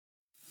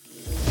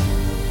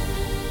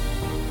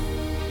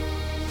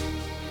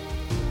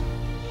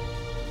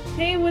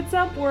Hey, what's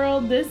up,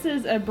 world? This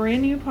is a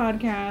brand new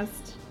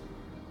podcast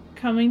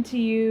coming to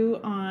you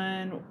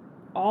on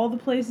all the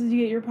places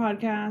you get your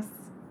podcasts.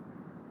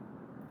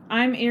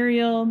 I'm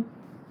Ariel.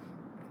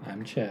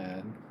 I'm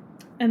Chad.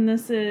 And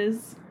this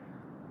is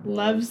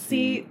Love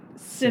Seat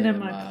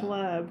Cinema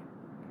Club.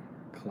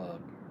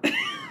 I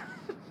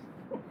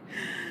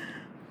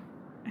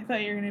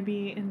thought you were going to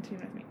be in tune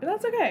with me, but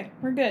that's okay.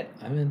 We're good.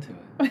 I'm into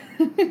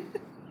it.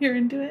 You're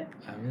into it?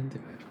 I'm into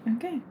it.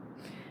 Okay.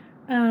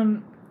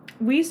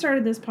 We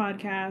started this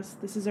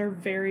podcast. This is our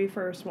very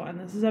first one.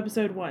 This is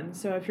episode 1.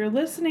 So if you're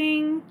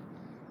listening,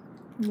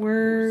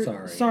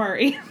 we're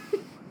sorry.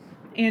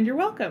 And you're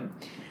welcome.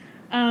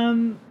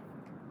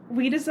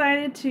 We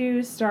decided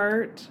to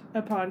start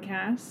a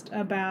podcast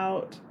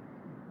about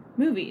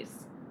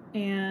movies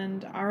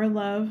and our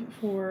love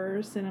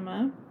for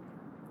cinema,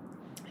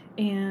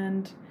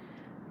 and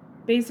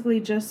basically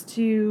just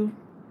to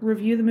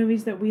review the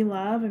movies that we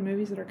love and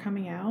movies that are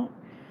coming out.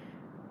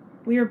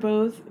 We are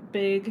both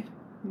big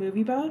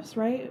movie buffs,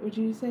 right? Would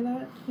you say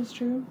that is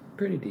true?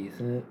 Pretty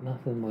decent.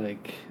 Nothing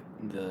like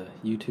the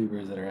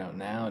YouTubers that are out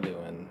now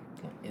doing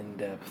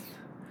in-depth,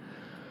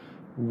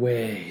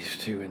 way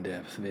too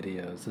in-depth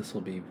videos. This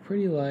will be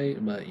pretty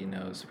light, but,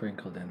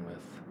 sprinkled in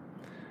with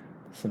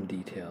some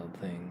detailed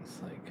things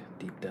like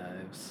deep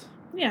dives.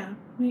 Yeah,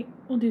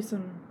 we'll do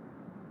some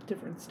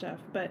different stuff.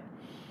 But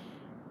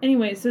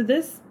anyway, so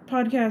this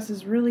podcast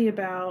is really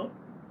about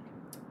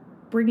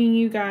bringing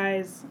you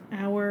guys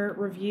our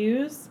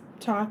reviews,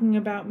 talking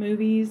about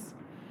movies.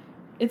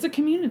 It's a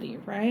community,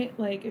 right?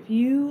 Like, if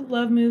you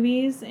love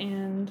movies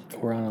and...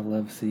 We're on a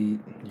love seat,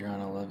 you're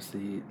on a love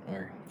seat,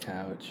 or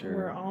couch, or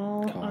we're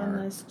all car.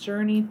 on this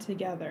journey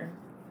together.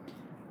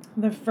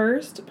 The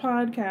first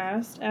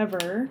podcast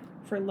ever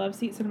for Love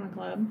Seat Cinema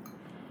Club,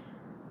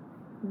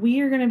 we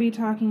are going to be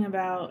talking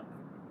about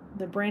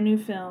the brand new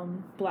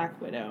film,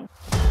 Black Widow.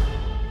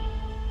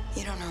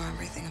 You don't know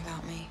everything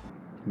about me.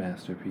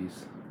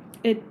 Masterpiece.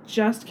 It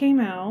just came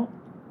out.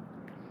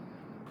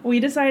 We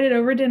decided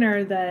over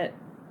dinner that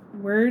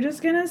we're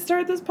just going to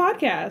start this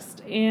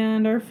podcast,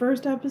 and our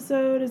first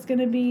episode is going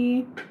to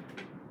be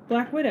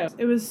Black Widow.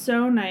 It was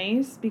so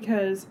nice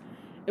because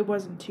it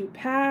wasn't too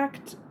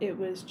packed. It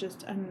was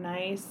just a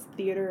nice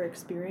theater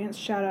experience.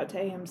 Shout out to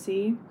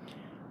AMC.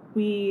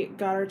 We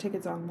got our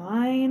tickets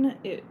online.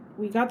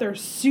 We got there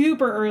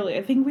super early.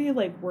 I think we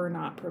were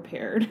not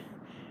prepared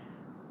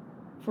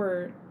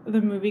for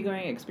the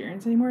movie-going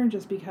experience anymore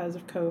just because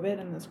of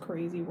COVID and this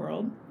crazy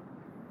world.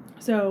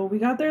 So we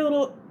got there a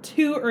little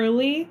too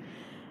early,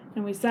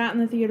 and we sat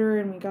in the theater,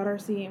 and we got our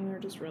seat, and we were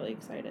just really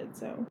excited.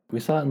 So we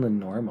saw it in the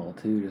normal,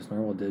 too, just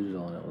normal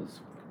digital, and it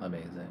was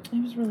amazing.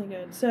 It was really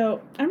good.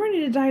 So I'm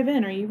ready to dive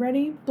in. Are you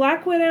ready?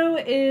 Black Widow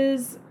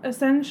is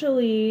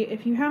essentially,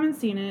 if you haven't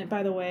seen it,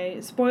 by the way,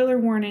 spoiler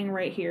warning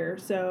right here.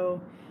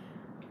 So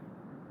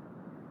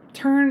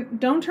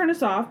don't turn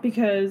us off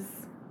because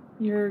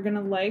you're going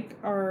to like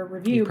our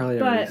review. You've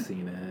probably already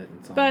seen it.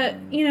 But,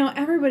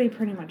 everybody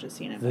pretty much has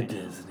seen it. The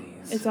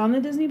Disneys. It's on the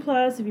Disney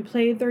Plus. If you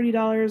paid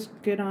 $30,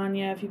 good on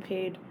you. If you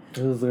paid...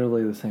 It was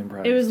literally the same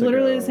price. It was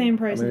literally the same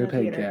price in the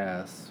theater. theater. We paid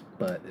gas,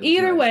 but...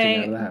 Either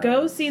way,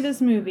 go see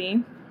this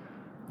movie.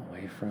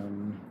 Away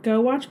from...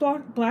 Go watch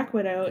Black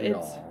Widow.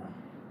 It's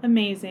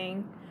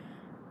amazing.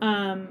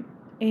 And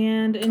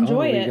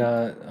enjoy it. We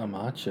got a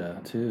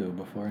matcha, too,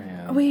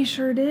 beforehand. We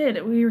sure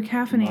did. We were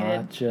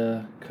caffeinated.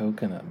 Matcha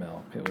coconut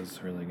milk. It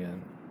was really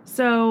good.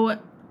 So,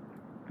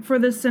 for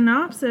the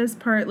synopsis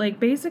part,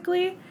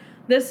 basically,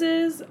 this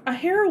is a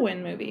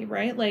heroine movie,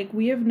 right?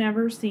 We have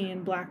never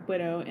seen Black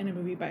Widow in a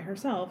movie by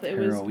herself.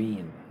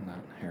 Heroine, not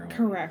heroine.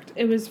 Correct.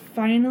 It was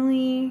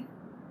finally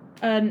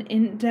an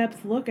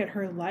in-depth look at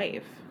her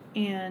life.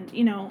 And,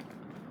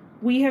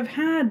 we have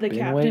had the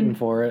Captain... waiting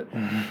for it.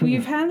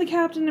 We've had the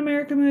Captain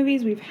America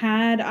movies. We've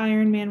had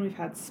Iron Man. We've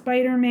had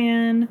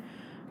Spider-Man.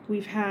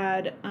 We've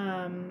had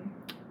Venom.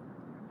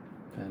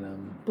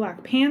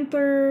 Black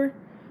Panther.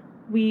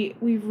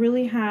 We've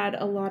really had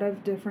a lot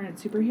of different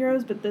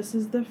superheroes, but this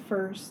is the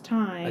first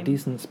time... A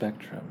decent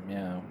spectrum,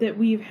 yeah. ...that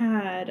we've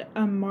had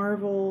a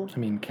Marvel...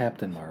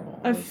 Captain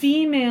Marvel.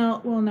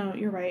 Female... Well, no,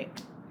 you're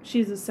right.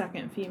 She's the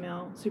second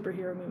female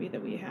superhero movie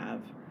that we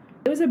have.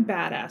 It was a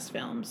badass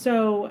film.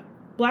 So...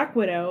 Black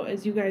Widow,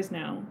 as you guys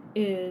know,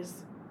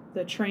 is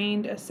the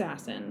trained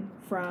assassin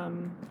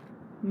from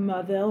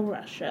Mother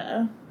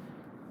Russia.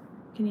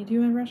 Can you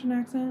do a Russian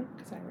accent?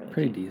 Because I really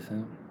Pretty can't.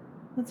 Decent.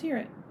 Let's hear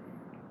it.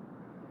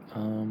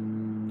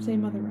 Say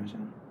Mother Russia.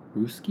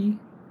 Ruski?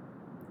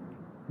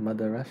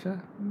 Mother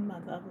Russia?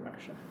 Mother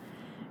Russia.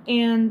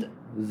 And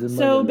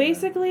so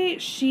basically,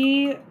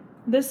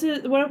 this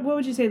is, what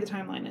would you say the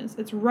timeline is?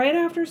 It's right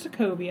after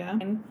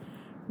Sokovia.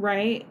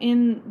 Right?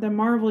 In the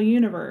Marvel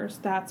Universe,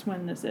 that's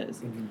when this is.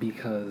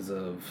 Because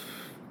of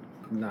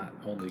not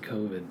only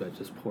COVID, but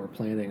just poor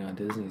planning on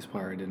Disney's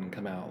part. It didn't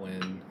come out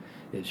when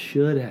it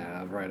should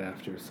have, right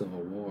after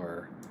Civil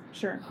War.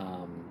 Sure.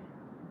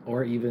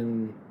 Or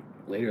even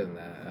later than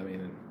that. I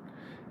mean,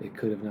 it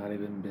could have not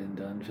even been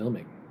done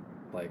filming,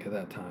 at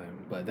that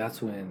time. But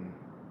that's when,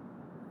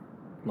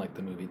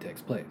 the movie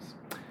takes place.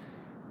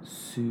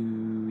 So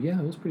yeah,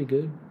 it was pretty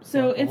good.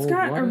 So A it's whole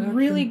got lot a of action.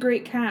 really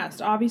great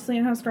cast. Obviously,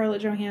 it has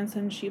Scarlett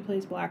Johansson. She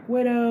plays Black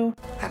Widow.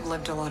 I've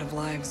lived a lot of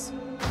lives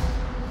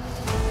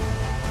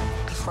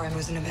before I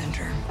was an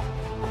Avenger.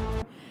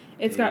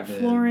 It's got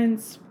David.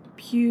 Florence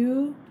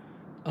Pugh.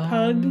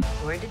 Pug.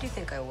 Where did you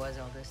think I was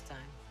all this time?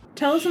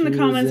 Tell us in the She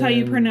comments was how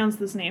you in pronounce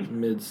this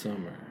name.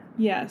 Midsummer.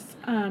 Yes,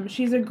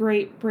 she's a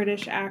great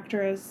British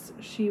actress.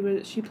 She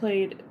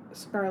played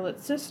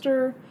Scarlett's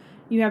sister.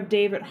 You have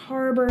David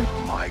Harbour,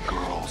 My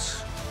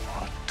girls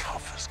are the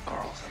toughest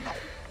girls in the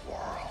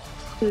world.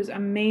 who's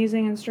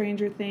amazing in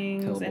Stranger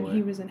Things, and Hellboy.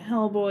 he was in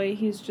Hellboy.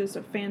 He's just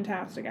a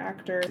fantastic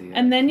actor. Yeah,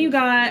 And then you he's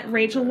got cool.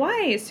 Rachel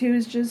Weisz,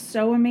 who's just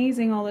so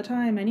amazing all the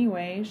time.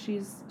 Anyway,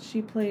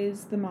 she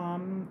plays the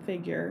mom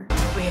figure.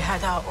 We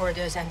had our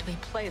orders and we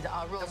played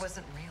our roles. It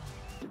wasn't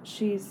real.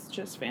 She's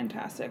just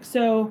fantastic.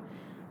 So,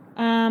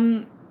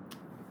 it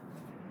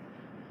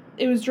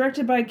was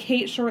directed by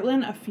Kate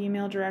Shortland, a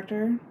female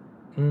director.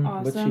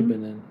 What's she Awesome.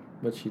 been in?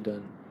 What's she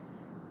done?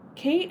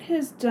 Kate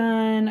has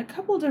done a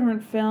couple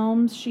different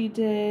films. She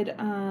did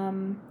a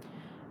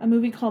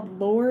movie called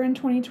Lore in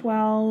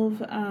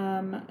 2012.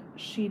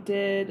 She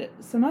did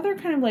some other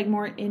kind of like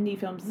more indie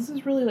films. This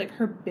is really like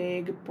her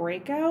big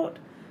breakout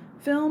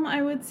film,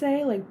 I would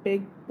say, like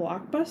big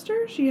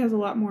blockbuster. She has a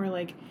lot more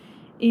like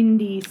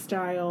indie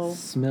style.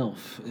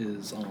 Smilf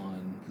is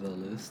on the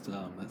list.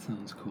 That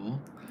sounds cool.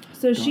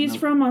 So Don't she's know.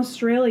 from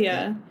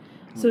Australia.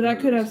 So What that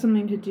could have movies?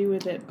 something to do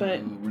with it,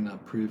 but We're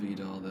not privy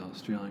to all the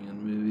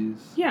Australian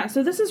movies. yeah,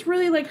 so this is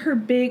really like her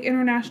big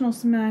international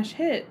smash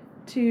hit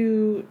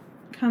to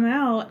come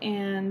out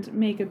and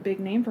make a big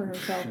name for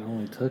herself. It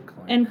only took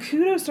like. And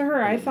kudos to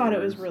her. I 8 thought it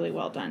was years. really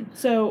well done.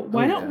 So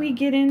why Oh, don't yeah. we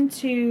get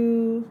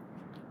into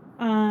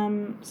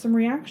some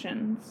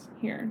reactions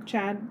here?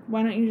 Chad,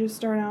 why don't you just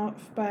start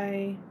off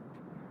by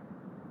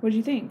what'd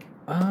you think?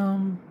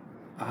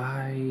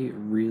 I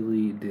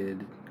really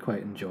did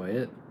quite enjoy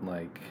it.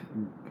 Like,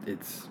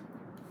 it's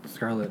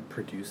Scarlett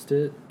produced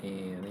it,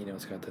 and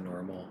it's got the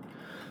normal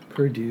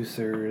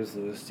producers,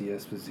 Louis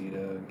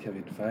D'Esposito and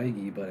Kevin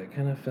Feige, but it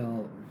kind of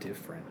felt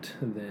different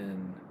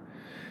than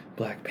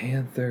Black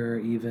Panther,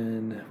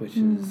 even, which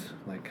is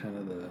like kind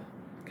of the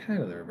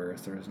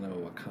reverse. There was no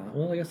Wakanda.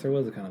 Well, I guess there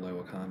was a kind of like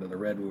Wakanda. The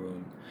Red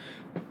Room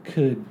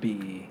could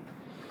be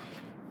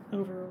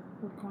Over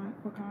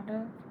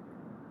Wakanda?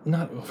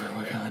 not over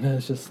Wakanda.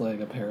 It's just like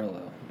a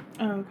parallel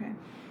Oh, okay.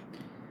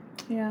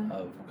 Yeah.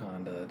 of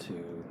Wakanda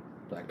to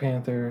Black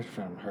Panther,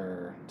 from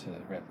her to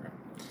Red Room.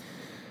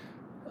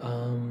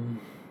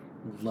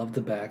 Love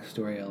the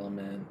backstory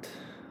element.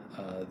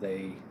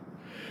 They,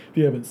 if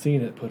you haven't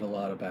seen it, put a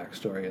lot of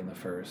backstory in the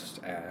first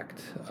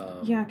act.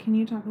 Yeah, can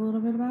you talk a little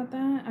bit about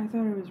that? I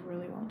thought it was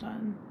really well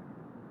done.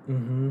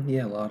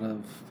 Yeah, a lot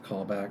of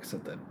callbacks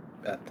at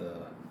the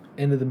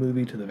end of the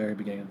movie to the very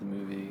beginning of the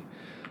movie.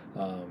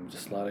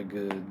 Just a lot of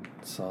good,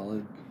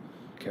 solid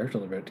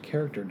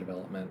character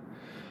development.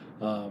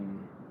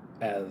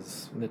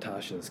 As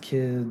Natasha's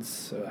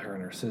kids, her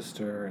and her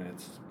sister, and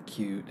it's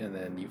cute. And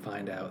then you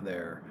find out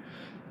they're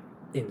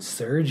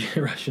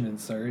Russian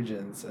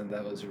insurgents, and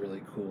that was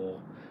really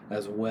cool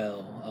as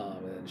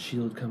well. And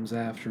S.H.I.E.L.D. comes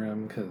after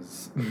him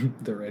because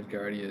the Red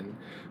Guardian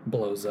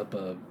blows up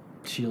a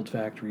S.H.I.E.L.D.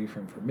 factory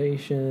for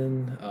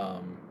information.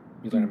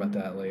 You learn about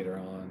that later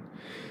on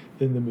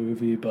in the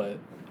movie, but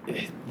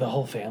the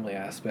whole family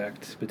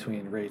aspect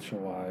between Rachel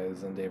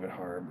Weisz and David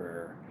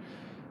Harbour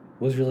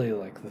was really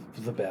like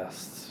the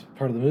best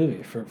part of the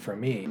movie for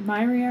me.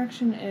 My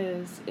reaction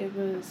is it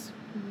was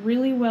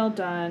really well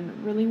done,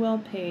 really well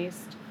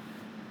paced.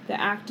 The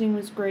acting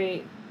was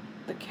great.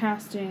 The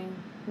casting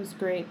was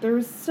great. There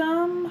was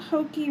some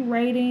hokey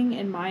writing,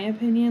 in my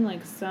opinion,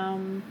 like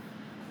some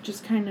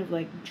just kind of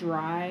like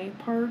dry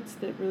parts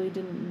that really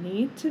didn't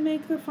need to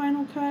make the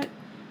final cut.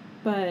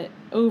 But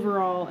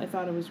overall, I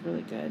thought it was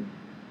really good.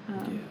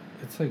 Yeah,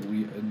 it's like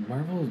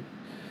Marvel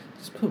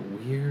just put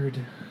weird,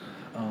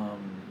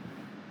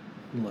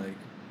 like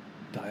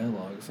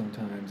dialogue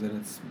sometimes, and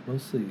it's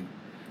mostly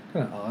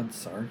kind of odd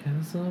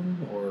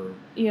sarcasm or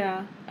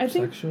Yeah, I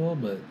think sexual,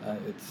 but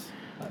it's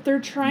they're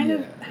trying yeah,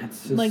 to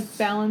it's just like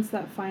balance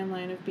that fine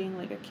line of being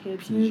like a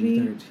kids movie,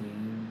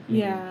 PG-13,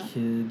 Yeah.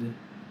 kid,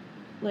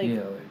 like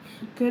yeah,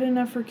 like good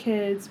enough for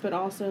kids, but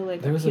also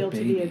like there was a appeal to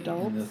baby the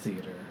adults. in the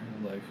theater,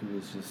 like who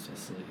was just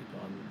asleep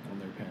on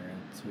their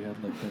parents. We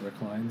had like the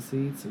reclined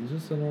seats. It was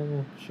just a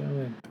normal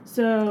showing.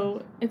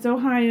 So it's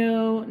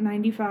Ohio,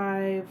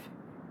 95.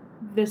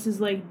 This is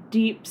like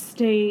deep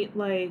state,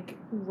 like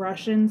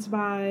Russian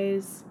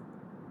spies.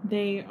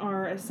 They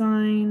are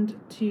assigned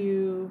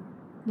to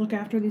look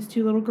after these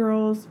two little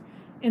girls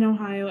in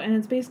Ohio, and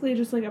it's basically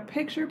just like a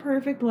picture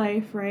perfect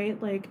life, right?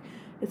 Like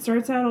it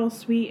starts out all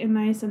sweet and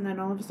nice, and then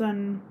all of a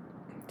sudden,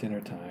 Dinner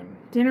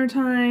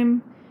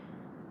time.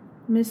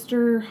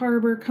 Mr.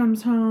 Harbour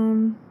comes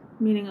home,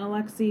 meeting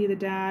Alexei, the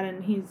dad,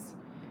 and he's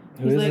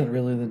Who He's isn't like-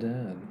 really the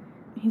dad.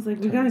 like,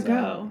 we gotta Turns go.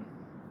 out.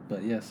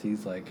 But yes,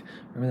 he's like,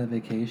 remember that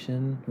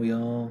vacation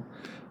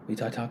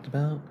I talked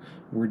about?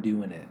 We're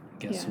doing it.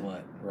 Guess Yeah.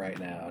 what? Right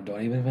now.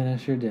 Don't even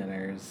finish your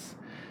dinners.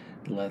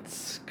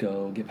 let's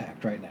go get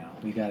packed right now.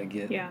 We gotta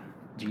get Yeah.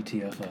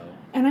 GTFO.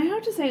 And I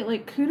have to say,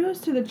 like, kudos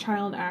to the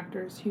child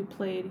actors who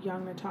played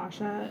young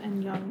Natasha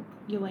and young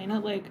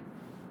Yelena. Like,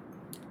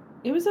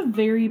 it was a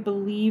very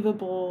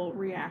believable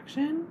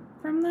reaction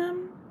from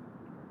them.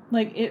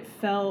 Like, it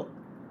felt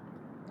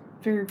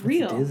very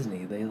real. It's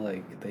Disney. They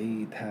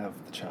have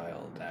the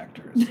child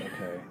actors,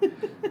 okay?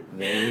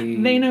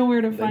 They know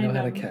where to find them. They know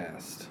how them. to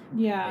cast.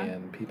 Yeah.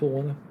 And people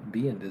want to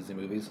be in Disney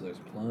movies, so there's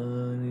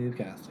plenty of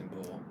casting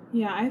pool.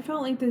 Yeah, I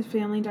felt like the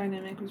family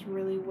dynamic was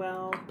really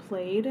well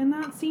played in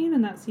that scene,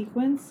 in that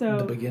sequence. So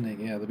The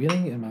beginning,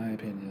 in my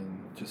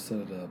opinion, just set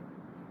it up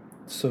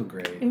so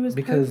great. It was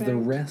because the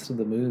perfect. rest of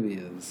the movie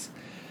is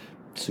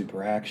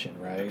super action,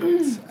 right?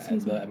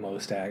 Excuse me. At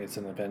most, it's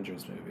an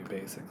Avengers movie,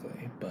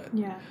 basically. But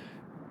yeah.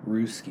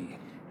 Ruski.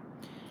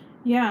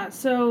 Yeah,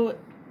 so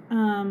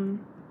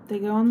they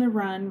go on the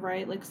run,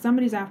 right? Like,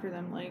 somebody's after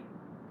them, like,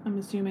 I'm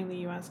assuming the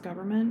U.S.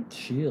 government.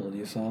 S.H.I.E.L.D.,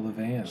 you saw the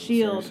vans.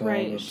 S.H.I.E.L.D., You saw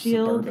right, the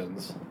S.H.I.E.L.D.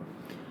 Suburbans.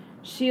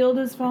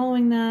 S.H.I.E.L.D. is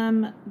following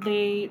them.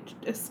 They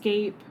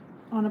escape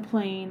on a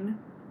plane.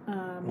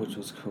 Which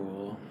was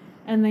cool.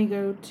 And they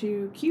go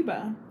to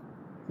Cuba.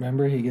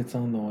 Remember he gets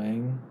on the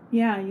wing?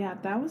 Yeah,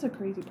 that was a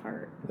crazy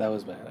part. That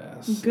was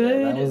badass.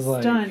 Good that was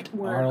like stunt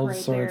work Arnold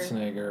right there.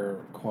 Schwarzenegger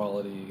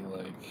quality,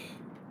 like,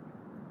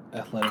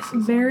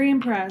 athleticism. Very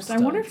impressed. I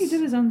wonder if he Stunts.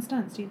 did his own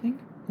stunts, do you think?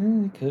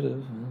 He could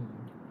have.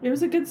 It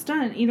was a good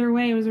stunt. Either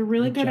way, it was a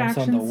really good Jumps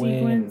action on the wing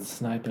and sequence.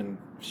 sniping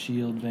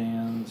S.H.I.E.L.D.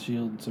 vans,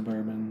 S.H.I.E.L.D.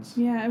 Suburbans.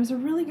 Yeah, it was a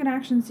really good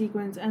action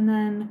sequence. And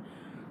then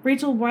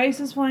Rachel Weisz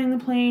is flying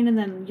the plane, and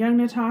then young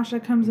Natasha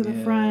comes to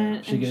the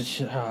front. She and gets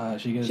shot.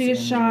 She gets she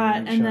gets shot,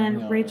 injured, and shot then in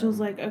the Rachel's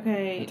arm. like,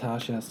 okay,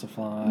 Natasha has to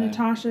fly.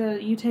 Natasha,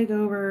 you take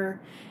over.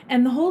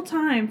 And the whole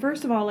time,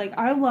 first of all, like,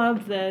 I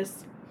loved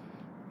this,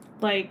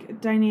 like,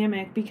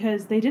 dynamic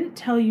because they didn't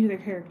tell you who their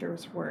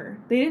characters were.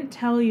 They didn't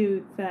tell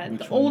you that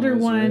Which the one older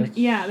was one, which?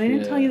 yeah, they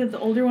didn't tell you Yeah. that the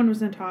older one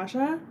was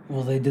Natasha.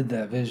 Well, they did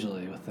that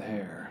visually with the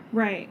hair.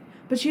 Right.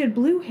 But she had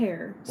blue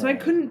hair. So I Right.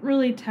 couldn't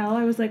really tell.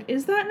 I was like,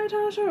 is that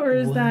Natasha or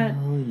is that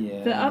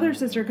yeah. the other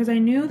sister? Because I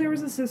knew there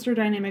was a sister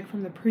dynamic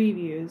from the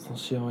previews. Well,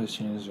 she always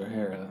changes her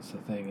hair. That's the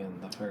thing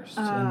in the first.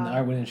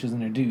 Ah. When she was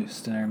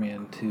introduced in Iron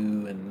Man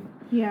 2 and...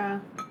 Yeah,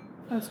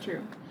 that's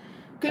true.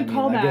 Good I mean,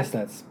 callback. I guess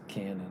that's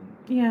canon.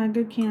 Yeah,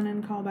 good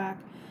canon callback.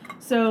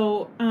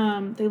 So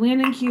they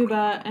land in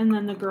Cuba, and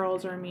then the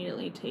girls are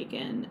immediately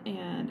taken,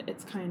 and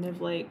it's kind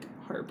of like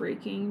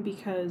heartbreaking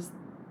because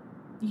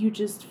you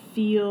just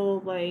feel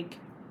like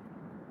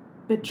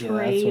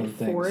betrayed that's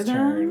when for things them.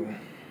 turn.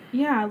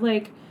 Yeah,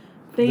 like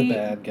they. The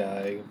bad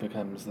guy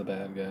becomes the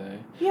bad guy.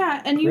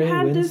 Yeah, and you Ray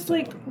had this Winstone.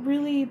 like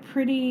really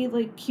pretty,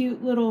 like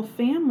cute little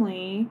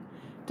family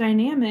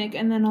dynamic,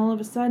 and then all of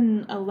a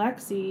sudden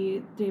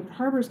Alexi, David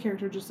Harbour's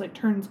character, just like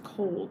turns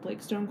cold,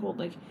 like stone cold.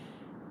 Like,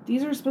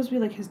 these are supposed to be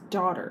like his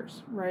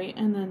daughters, right?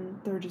 And then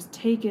they're just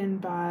taken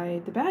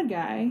by the bad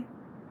guy,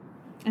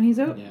 and he's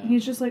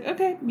just like,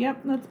 okay,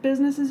 yep, that's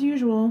business as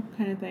usual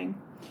kind of thing.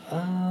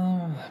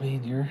 I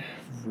mean, you're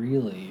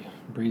really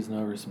breezing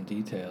over some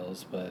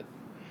details, but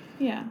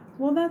Yeah,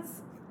 well,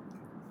 that's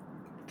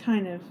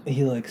kind of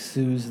he like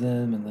soothes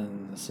them, and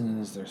then as soon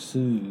as they're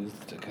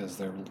soothed, because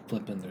they're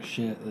flipping their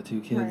shit, the two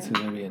kids Right.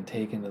 who are being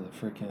taken to the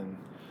frickin'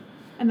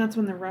 and that's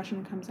when the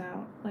Russian comes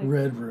out. Like,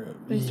 Red Room.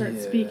 they start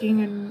speaking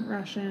in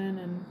Russian,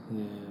 and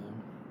Yeah.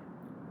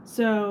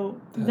 so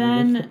They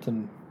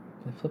then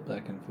flip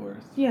back and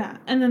forth. yeah,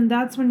 and then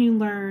that's when you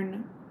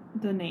learn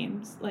the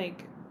names.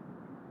 Like,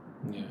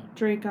 Yeah.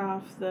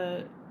 Dreykov,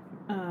 the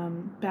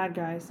bad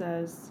guy,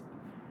 says,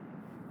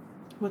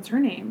 "What's her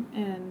name?"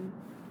 And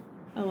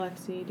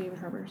Alexi, David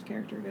Harbour's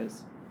character,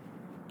 goes,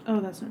 "Oh,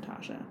 that's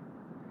Natasha.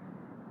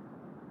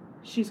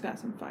 She's got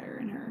some fire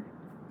in her."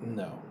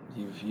 No,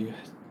 you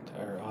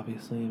are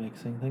obviously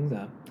mixing things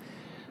up.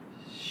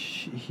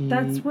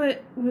 That's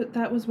what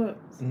that was what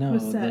No,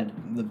 was said.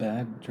 the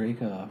bad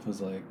Dreykov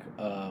was like,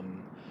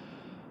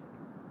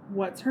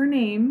 What's her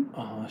name?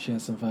 she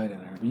has some fight in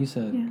her. But you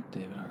said Yeah.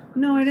 David Harbour.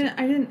 No, I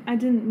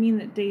didn't mean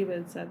that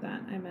David said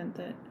that. I meant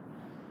that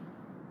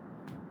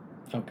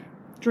Okay.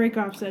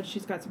 Dreykov said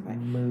she's got some fight.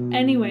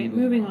 Anyway,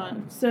 moving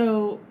on.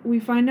 So we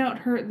find out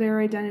their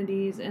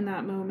identities in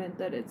that moment,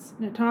 that it's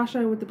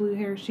Natasha with the blue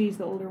hair, she's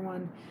the older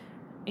one,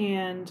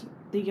 and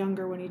the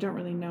younger one, you don't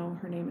really know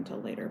her name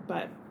until later.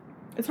 But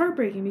it's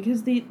heartbreaking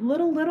because the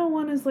little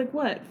one is like,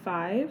 what,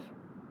 5?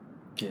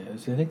 Yeah,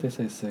 so I think they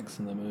say 6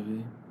 in the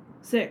movie.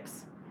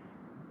 6.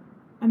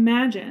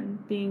 Imagine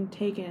being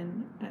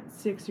taken at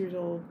 6 years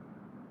old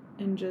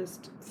and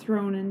just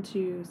thrown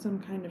into some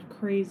kind of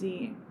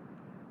crazy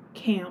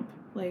camp,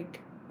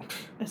 like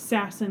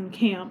assassin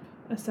camp,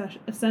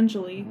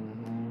 essentially,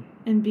 Mm-hmm.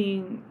 and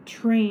being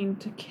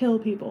trained to kill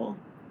people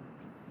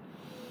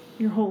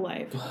your whole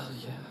life. Well,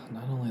 yeah,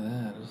 not only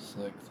that, it's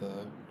like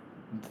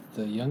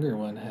the younger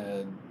one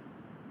had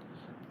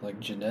like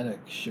genetic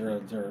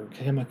or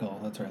chemical,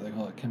 that's right, they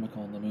call it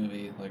chemical in the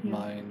movie, like Yeah.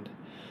 mind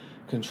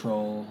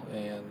control.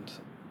 And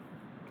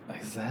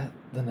is that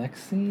the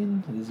next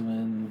scene is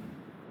when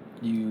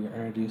you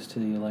are introduced to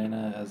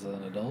Yelena as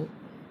an adult?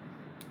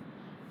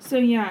 So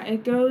yeah,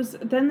 it goes.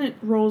 Then it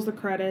rolls the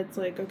credits.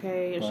 Like,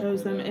 okay, it Black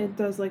shows them. Widow. It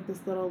does like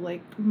this little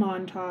like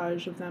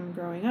montage of them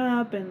growing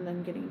up and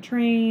then getting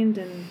trained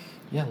and.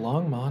 Yeah,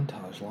 long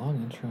montage, long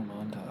intro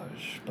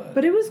montage,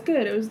 But it was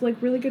good. It was like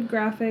really good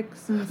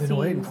graphics and I've been scenes.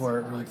 waiting for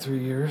it for like 3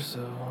 years, so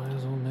I might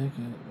as well make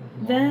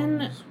it. Then-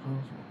 long as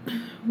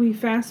possible. We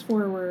fast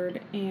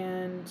forward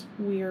and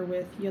we are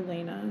with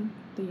Yelena,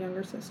 the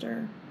younger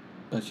sister.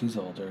 But she's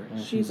older, and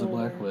She's she's a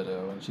Black older.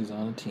 Widow, and she's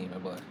on a team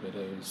of Black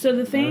Widows. So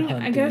the They're thing,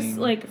 I guess, hunting.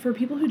 like for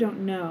people who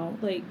don't know,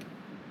 like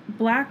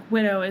Black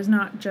Widow is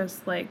not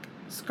just like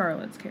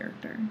Scarlett's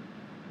character.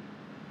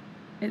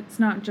 It's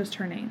not just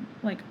her name.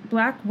 Like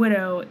Black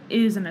Widow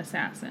is an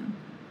assassin.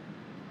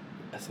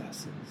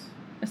 Assassins.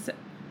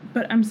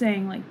 But I'm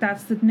saying like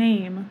that's the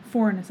name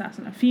for an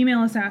assassin. A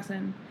female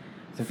assassin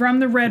The- from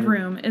the Red the-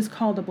 Room is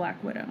called a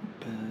Black Widow.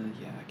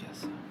 Yeah, I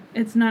guess so.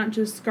 It's not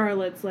just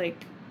Scarlett's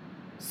like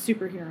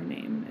superhero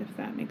name, if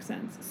that makes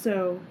sense.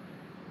 So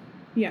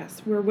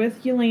yes, we're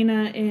with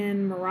Yelena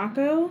in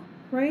Morocco,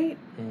 right?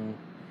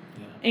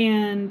 Yeah.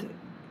 And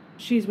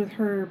she's with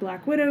her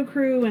Black Widow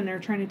crew, and they're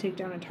trying to take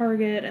down a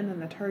target, and then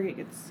the target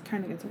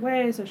gets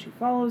away, so she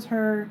follows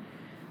her.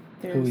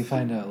 Who we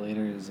find out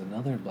later is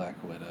another Black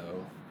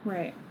Widow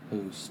right.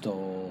 who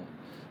stole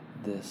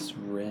this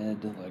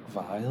red, like,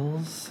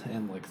 vials,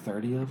 and, like,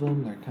 30 of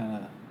them. They're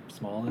kind of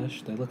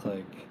smallish. They look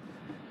like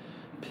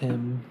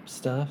Pym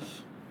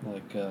stuff,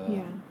 like,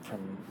 Yeah.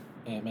 from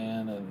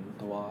Ant-Man and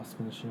the Wasp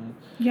and shit.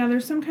 Yeah,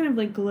 there's some kind of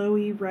like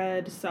glowy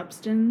red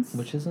substance.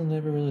 Which isn't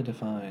never really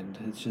defined.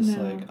 It's just,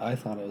 No. like, I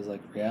thought it was,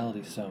 like,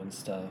 Reality Stone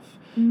stuff,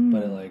 Mm.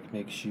 but it, like,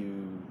 makes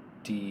you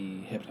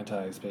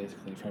dehypnotized,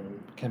 basically, from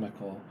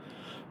chemical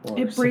or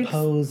It breaks the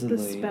supposedly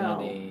spell.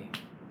 any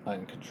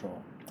mind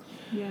control.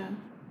 Yeah.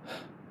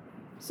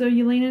 So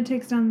Yelena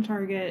takes down the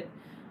target,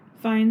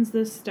 finds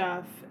this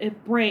stuff,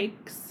 it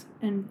breaks,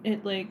 and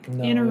it like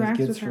No, interacts it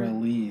gets with her.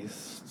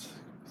 released.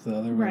 The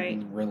other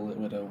Right.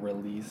 widow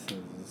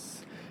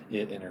releases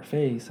it in her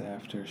face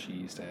after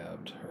she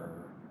stabbed her.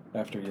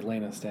 After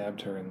Yelena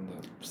stabbed her in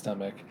the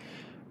stomach,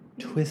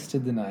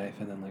 twisted the knife,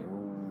 and then like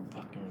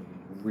fucking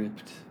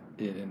ripped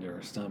it into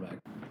her stomach.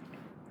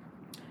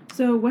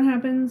 So what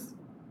happens?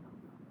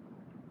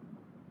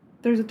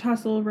 There's a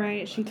tussle,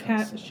 right? She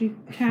tussle.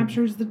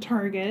 captures the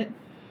target.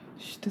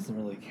 She doesn't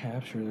really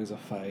capture. There's a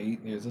fight.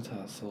 There's a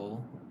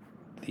tussle.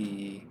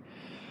 The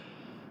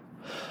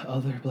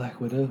other Black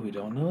Widow, who we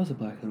don't know is a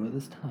Black Widow at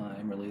this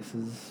time,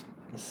 releases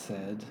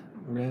said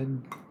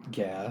red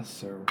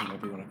gas, or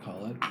whatever you want to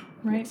call it.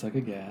 Right. Looks like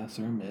a gas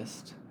or a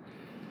mist.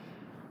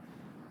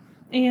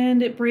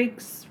 And it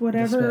breaks The spell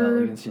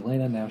whatever. against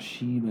Yelena. Now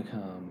she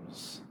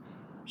becomes.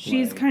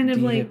 She's like, kind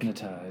of like,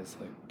 dehypnotized.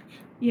 Like,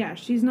 yeah,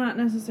 she's not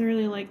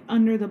necessarily like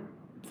under the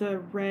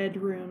Red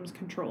Room's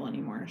control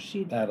anymore.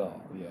 She at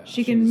all. Yeah.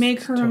 She can She's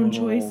make her own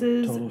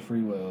choices. Total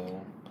free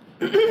will.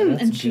 And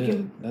that's and she good.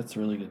 can. That's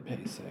really good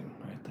pacing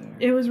right there.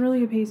 It was really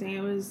good pacing.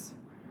 It was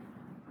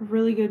a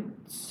really good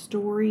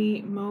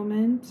story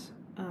moment.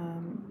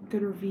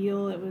 Good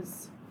reveal. It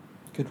was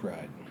Good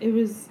ride. it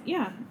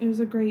was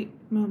a great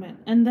moment.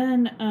 And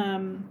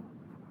then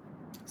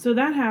so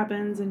that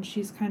happens and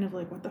she's kind of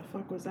like, what the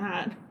fuck was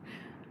that?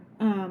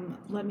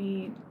 Let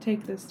me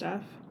take this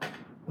stuff.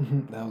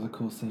 That was a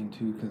cool scene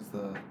too, because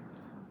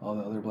all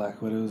the other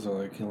Black Widows are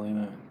like,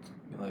 Yelena,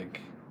 like,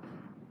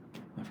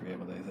 I forget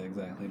what they say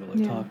exactly, but like,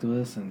 Yeah. talk to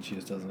us, and she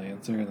just doesn't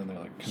answer, and then they're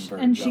like,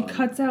 converge And she on.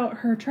 cuts out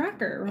her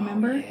tracker,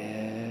 remember? Oh,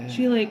 yeah.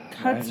 She like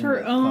cuts Right in her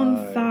the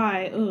own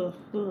thigh. Ugh.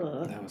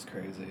 That was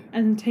crazy.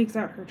 And takes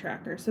out her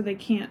tracker so they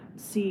can't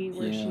see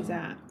where Yeah. she's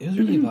at. It was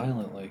really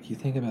violent. Like, you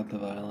think about the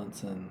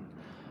violence in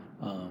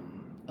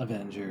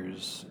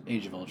Avengers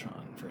Age of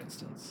Ultron, for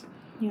instance.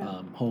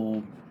 Yeah.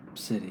 Whole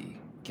city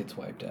gets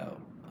wiped out.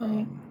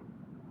 Right.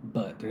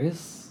 But there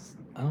is,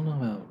 I don't know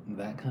about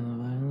that kind of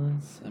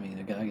violence. I mean,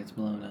 a guy gets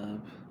blown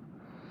up.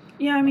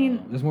 Yeah, I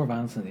mean, There's more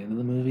violence at the end of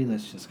the movie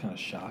that's just kind of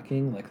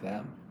shocking, like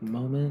that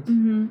moment.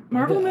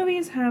 Marvel Yeah.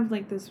 movies have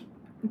like this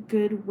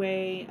good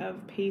way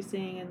of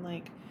pacing and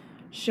like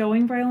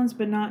showing violence,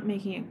 but not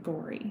making it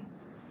gory.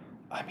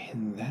 I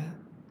mean, that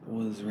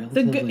was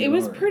relatively It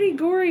was gory. pretty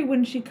gory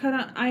when she cut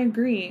out. I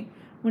agree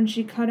when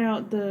she cut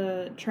out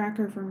the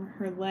tracker from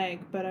her leg,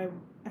 but I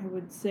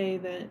would say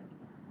that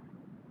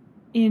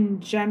in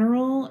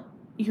general,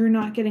 you're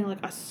not getting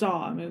like a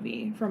Saw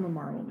movie from a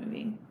Marvel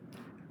movie.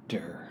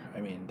 I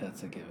mean,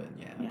 that's a given,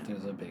 yeah.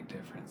 There's a big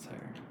difference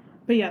there.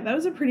 But yeah, that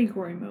was a pretty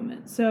gory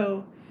moment.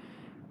 So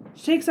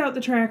she takes out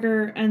the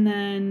tracker and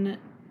then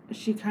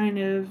she kind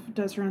of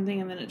does her own thing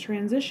and then it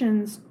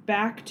transitions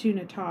back to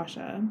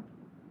Natasha.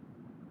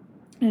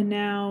 And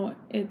now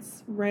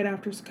it's right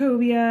after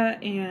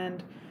Sokovia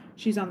and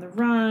she's on the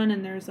run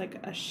and there's like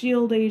a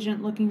S.H.I.E.L.D.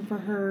 agent looking for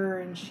her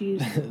and she's...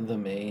 The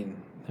main...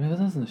 I mean, it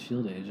wasn't a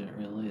S.H.I.E.L.D. agent,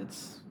 really.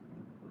 It's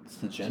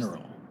the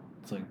general.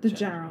 It's like... The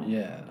general.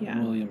 Yeah. Yeah.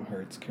 William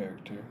Hurt's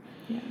character.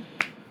 Yeah.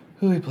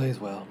 Who he plays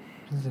well.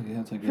 That's a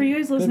good, For you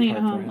guys good listening at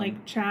part for home, him.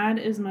 like Chad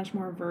is much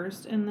more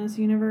versed in this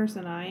universe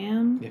than I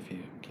am. If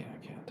you can't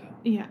tell.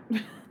 Yeah.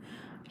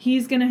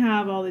 he's going to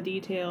have all the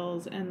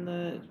details and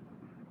the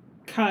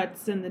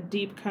cuts and the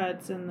deep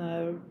cuts and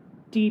the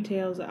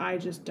details that I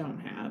just don't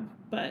have.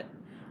 But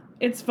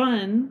it's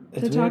fun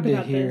to talk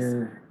about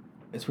this.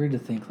 It's weird to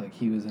think, like,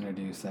 he was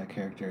introduced, that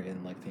character,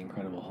 in, like, The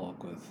Incredible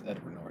Hulk with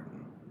Edward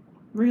Norton.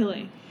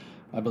 Really?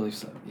 I believe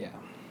so, yeah.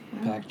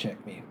 Wow. Fact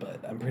check me, but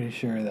I'm pretty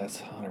sure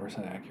that's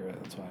 100%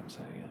 accurate. That's why I'm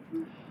saying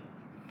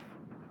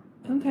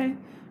it. Okay.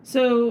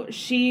 So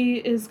she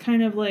is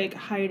kind of like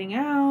hiding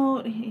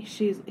out.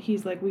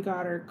 He's like, we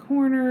got her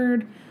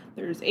cornered.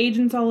 There's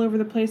agents all over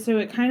the place. So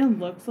it kind of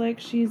looks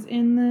like she's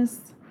in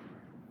this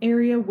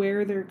area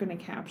where they're going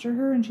to capture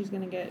her and she's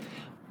going to get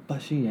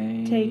But she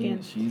ain't.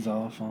 taken. She's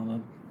off on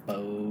a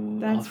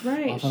boat. That's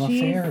right. Off on a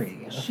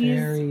ferry. A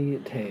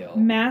fairy tale.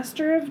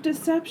 Master of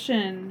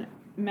deception.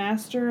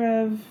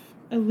 Master of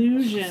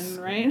illusion, She's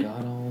right?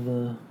 got all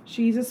the...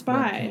 She's a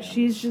spy. webcams.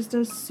 She's just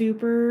a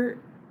super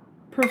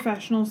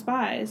professional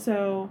spy.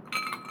 So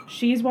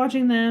she's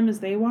watching them as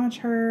they watch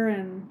her,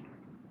 and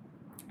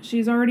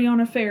she's already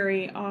on a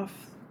ferry off.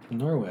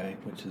 Norway,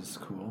 which is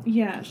cool.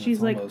 Yeah, 'cause she's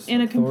that's like almost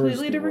in a Thor's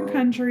completely new different world.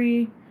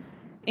 country,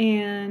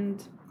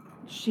 and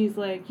she's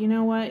like, you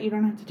know what? You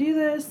don't have to do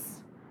this.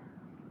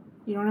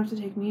 You don't have to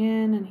take me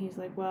in. And he's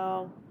like,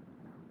 well,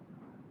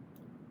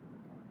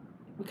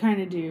 we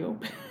kind of do.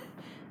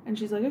 And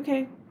she's like,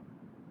 okay,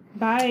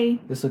 bye.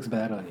 This looks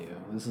bad on you.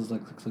 This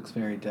looks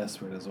very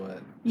desperate, is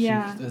what.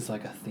 Yeah. It's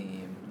like a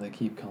theme. They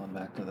keep calling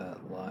back to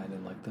that line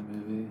in, like, the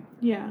movie.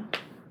 Yeah,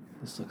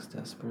 This looks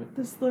desperate.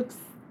 this looks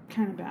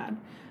kind of bad.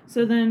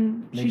 So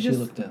then she Makes just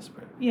you look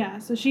desperate. Yeah,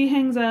 so she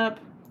hangs up.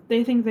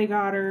 They think they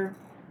got her.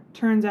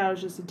 Turns out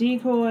it's just a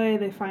decoy.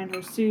 They find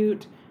her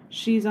suit.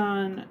 She's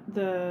on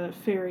the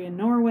ferry in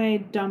Norway,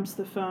 dumps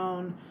the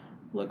phone,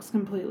 looks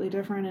completely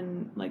different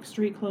in like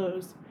street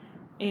clothes,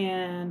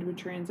 and we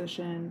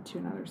transition to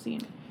another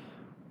scene.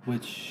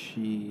 Which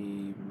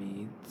she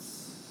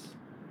meets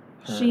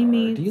her She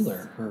meets-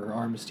 dealer, her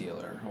arms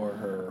dealer, or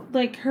her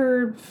Like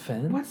her,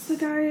 fence. what's the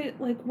guy,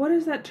 like what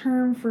is that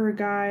term for a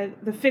guy,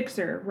 the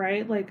fixer,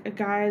 right? Like a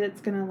guy that's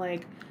gonna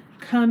like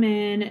come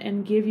in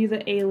and give you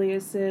the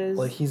aliases.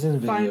 Like, he's in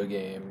video find-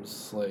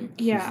 games. Like,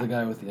 Yeah. he's the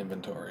guy with the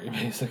inventory,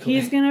 basically.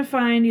 He's gonna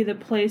find you the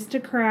place to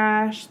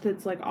crash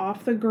that's like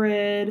off the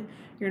grid.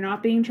 You're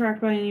not being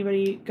tracked by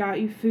anybody. Got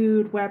you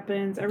food,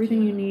 weapons,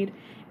 everything you Yeah. need.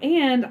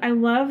 And I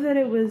love that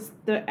it was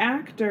the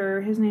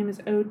actor. His name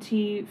is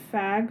O.T.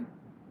 Fagbennell.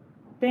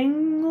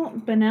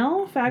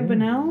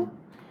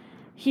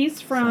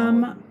 He's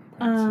from Solid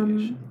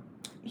pronunciation.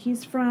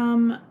 he's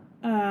from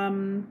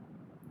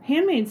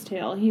Handmaid's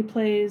Tale. He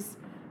plays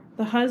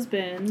the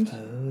husband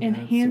in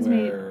that's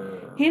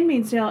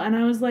Handmaid's Tale, and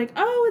I was like,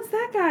 oh, it's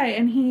that guy.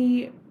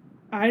 And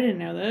I didn't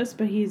know this,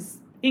 but he's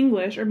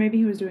English, or maybe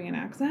he was doing an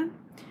accent.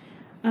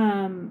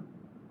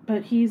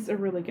 But he's a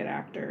really good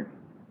actor.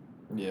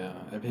 Yeah,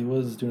 if he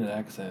was doing an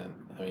accent,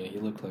 I mean, he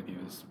looked like he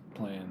was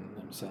playing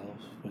himself,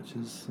 which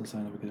is a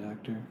sign of a good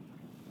actor.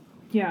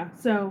 Yeah,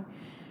 so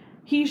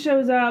he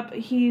shows up.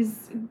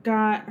 He's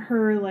got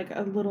her like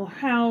a little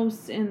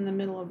house in the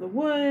middle of the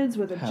woods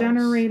with a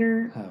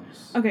generator.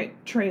 House. Okay,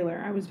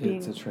 trailer. I was being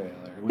It's a trailer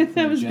with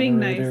I a was being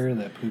nice. generator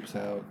that poops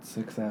out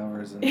 6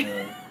 hours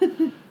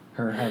into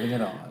her having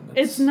it on.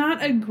 It's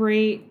not a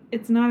great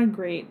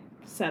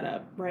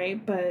setup,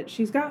 right? But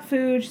she's got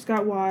food, she's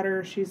got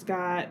water, she's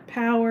got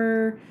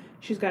power,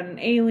 she's got an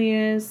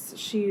alias.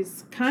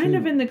 She's kind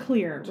of in the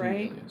clear,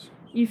 right?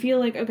 You feel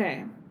like,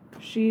 okay,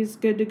 she's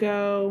good to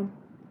go.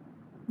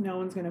 No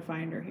one's going to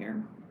find her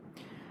here.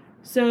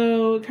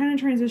 So, kind of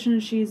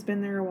transitions, she's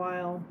been there a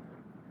while.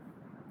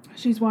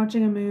 She's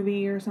watching a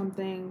movie or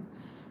something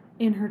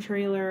in her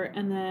trailer,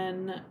 and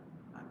then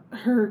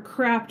her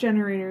crap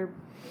generator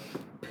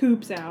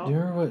poops out. Do you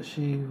remember what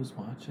she was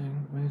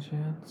watching, by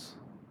chance?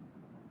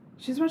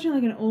 She's watching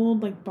like an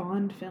old like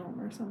Bond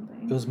film or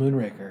something. It was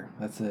Moonraker.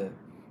 That's it.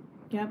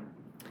 Yep.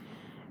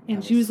 And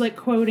That she was was like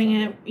quoting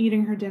funny. it,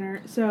 eating her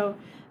dinner. So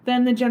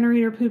then the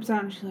generator poops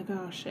out and she's like,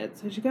 oh shit.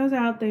 So she goes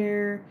out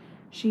there,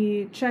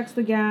 she checks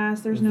the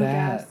gas, there's no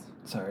gas.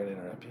 Sorry to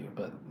interrupt you,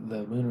 but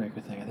the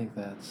Moonraker thing, I think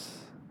that's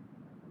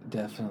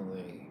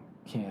definitely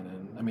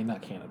canon. I mean,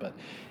 not canon, but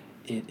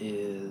it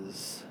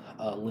is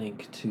a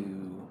link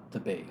to the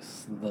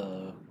base,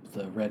 the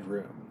Red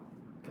Room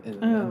in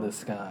the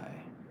sky.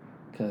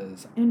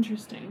 Because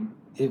Interesting.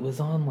 it was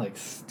on like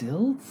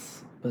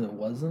stilts, but it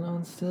wasn't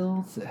on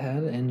stilts. It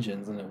had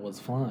engines and it was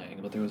flying,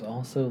 but there was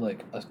also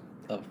like a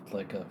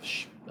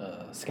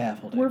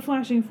scaffolding. We're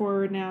flashing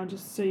forward now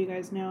just so you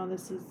guys know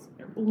this is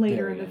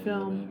later Very in the end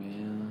film. of the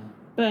movie,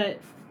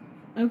 But,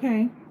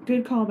 okay,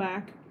 good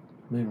callback.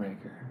 yeah.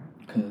 Moonraker.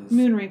 Because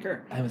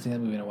Moonraker. I haven't seen that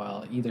movie in a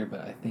while either,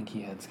 but I think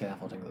he had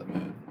scaffolding to the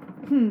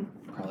moon.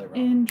 Probably wrong.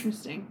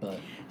 Interesting. But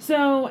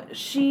So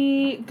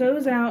she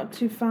goes out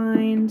to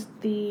find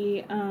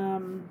the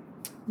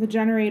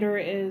generator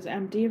is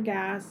empty of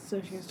gas,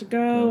 so she has to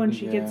go, and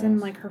she gets in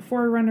gas. like her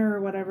Forerunner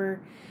or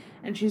whatever,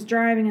 and she's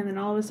driving, and then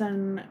all of a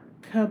sudden,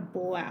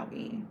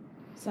 kablowy!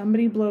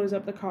 Somebody blows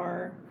up the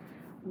car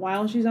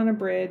while she's on a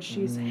bridge.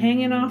 She's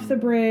hanging off the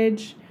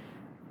bridge.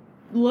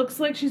 looks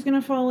like she's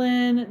gonna fall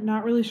in,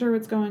 not really sure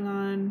what's going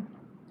on.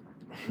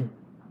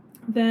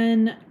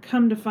 Then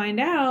come to find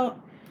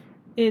out,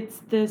 it's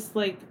this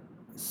like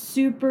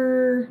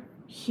super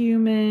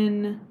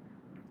human,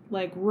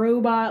 like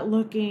robot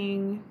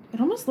looking. It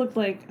almost looked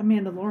like a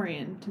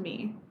Mandalorian to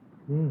me.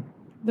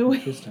 The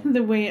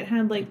way it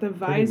had like the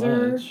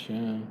visor. Much,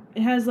 yeah.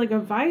 It has like a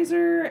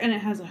visor and it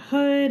has a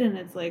hood and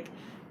it's like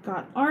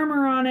got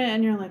armor on it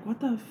and you're like, what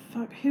the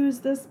fuck? Who's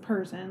this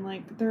person?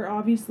 Like they're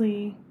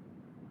obviously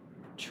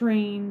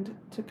trained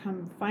to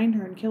come find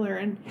her and kill her.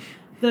 And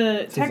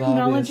the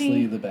technology,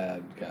 obviously the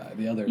bad guy,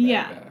 the other bad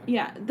guy.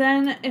 Yeah.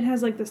 Then it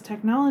has like this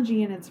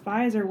technology in its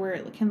visor where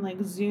it can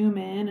like zoom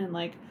in and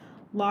like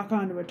lock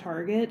onto a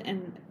target.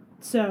 And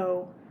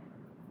so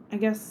I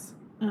guess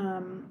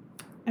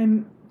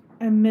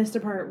I missed a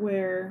part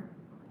where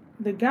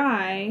the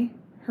guy,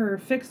 her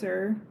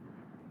fixer,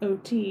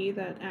 OT,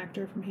 that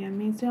actor from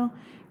Handmaid's Tale,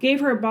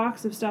 gave her a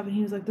box of stuff and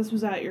he was like, this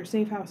was at your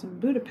safe house in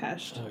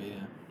Budapest. Oh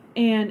yeah.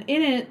 And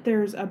in it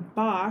there's a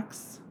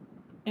box,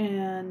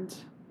 and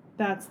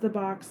that's the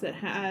box that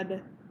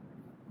had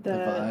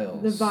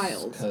the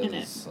vials in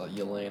it.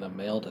 Yelena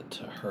mailed it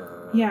to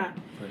her. Yeah.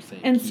 For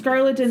and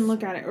Scarlett didn't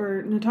look at it,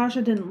 or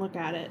Natasha didn't look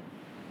at it.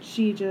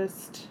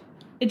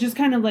 It just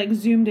kind of like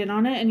zoomed in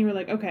on it, and you were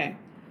like, okay,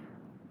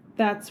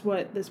 that's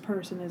what this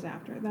person is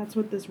after. That's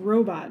what this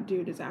robot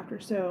dude is after.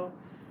 So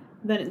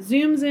then it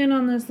zooms in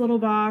on this little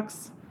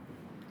box,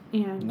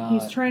 and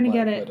he's trying to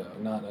get it. Widow,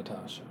 not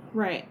Natasha.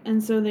 Right.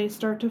 And so they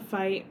start to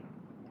fight.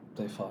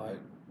 They fight,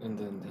 and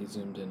then he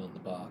zoomed in on the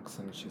box,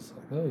 and she's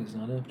like, oh, he's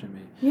not after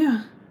me.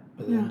 Yeah.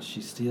 But then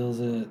she steals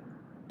it.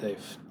 They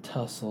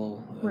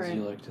tussle, as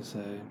you like to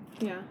say.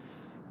 Yeah.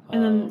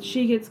 And then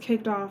she gets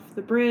kicked off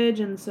the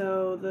bridge, and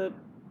so the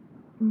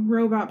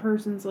robot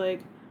person's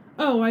like,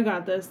 oh, I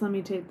got this. Let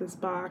me take this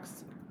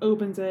box.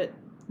 Opens it.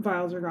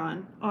 Vials are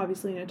gone.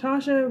 Obviously,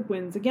 Natasha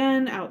wins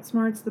again,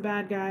 outsmarts the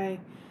bad guy,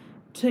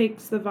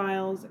 takes the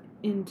vials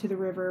into the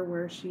river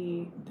where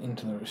she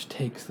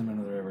takes them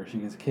into the river. She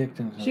gets kicked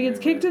into the river. She gets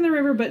kicked in the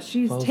river, but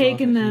she's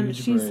taken them.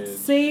 She's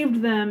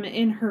saved them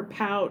in her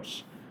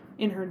pouch,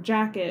 in her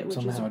jacket,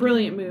 which is a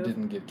brilliant move.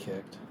 Didn't get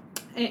kicked.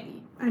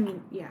 I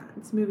mean, yeah,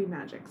 it's movie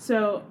magic.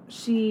 So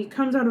she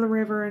comes out of the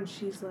river and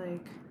she's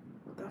like,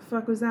 what the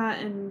fuck was that?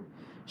 And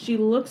she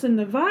looks in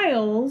the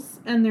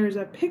vials and there's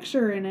a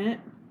picture in it.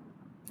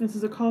 This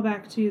is a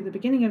callback to the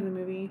beginning of the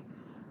movie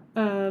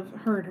of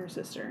her and her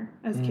sister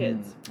as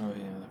kids. Oh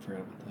yeah, I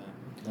forgot about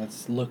that.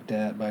 That's looked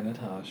at by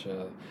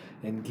Natasha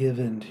and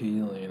given to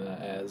Yelena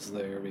as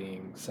they're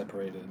being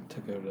separated to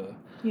go to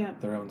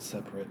their own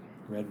separate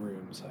red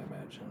rooms, I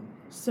imagine.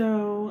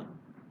 So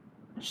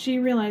she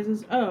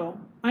realizes, oh,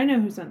 I know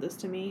who sent this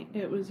to me.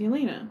 It was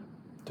Yelena.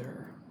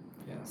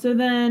 Yeah. So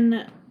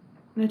then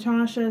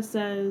Natasha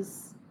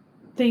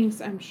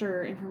thinks, I'm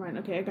sure, in her mind,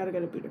 okay, I gotta go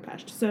to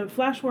Budapest. So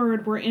flash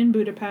forward, we're in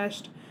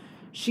Budapest.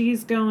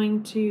 She's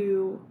going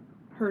to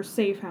her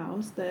safe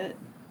house that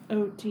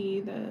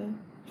OT, the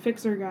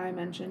fixer guy,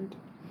 mentioned.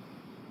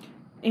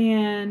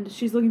 And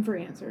she's looking for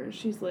answers.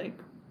 She's like,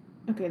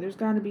 okay, there's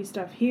got to be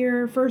stuff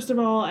here. First of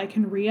all, I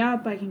can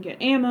re-up. I can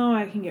get ammo.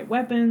 I can get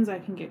weapons. I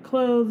can get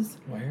clothes.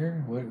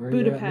 Where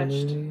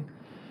Budapest.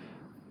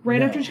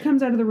 Right after she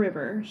comes out of the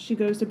river, she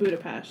goes to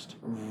Budapest.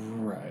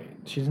 Right.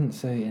 She didn't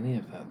say any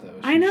of that, though.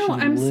 I know.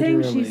 I'm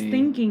saying she's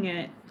thinking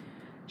it.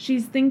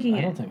 She's thinking it.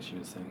 I don't think she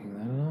was thinking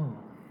that at all.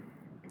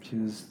 She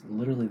was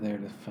literally there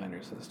to find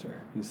her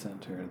sister, who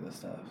sent her the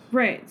stuff.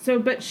 Right. So,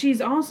 but she's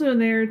also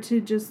there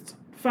to just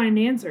find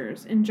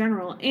answers in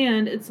general.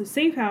 And it's a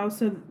safe house,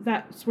 so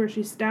that's where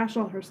she stashed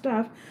all her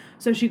stuff.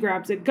 So she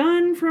grabs a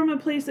gun from a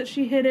place that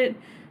she hid it.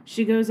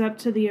 She goes up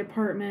to the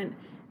apartment,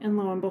 and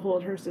lo and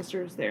behold, her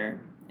sister's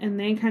there. And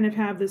they kind of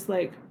have this,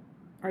 like,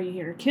 are you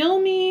here to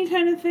kill me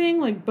kind of thing?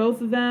 Like,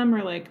 both of them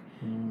are like,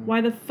 why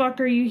the fuck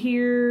are you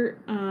here?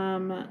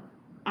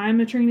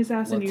 I'm a trained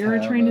assassin. You're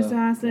a trained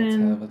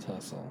assassin. Let's have a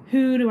tussle.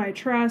 Who do I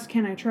trust?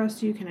 Can I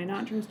trust you? Can I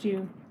not trust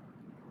you?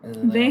 And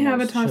then they have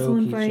a tussle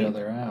and fight. Choke each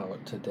other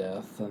out to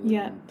death, and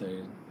then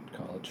they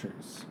call a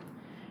truce.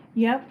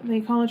 Yep,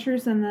 they call a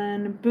truce, and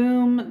then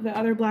boom, the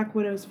other Black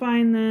Widows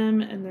find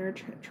them, and they're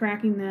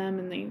tracking them,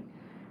 and they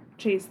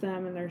chase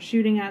them, and they're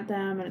shooting at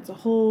them, and it's a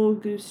whole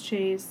goose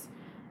chase.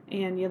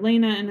 And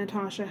Yelena and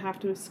Natasha have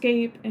to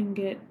escape and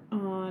get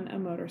on a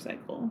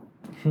motorcycle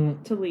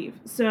to leave.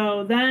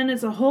 So then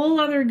it's a whole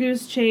other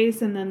goose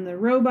chase, and then the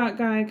robot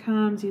guy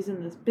comes. He's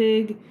in this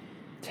big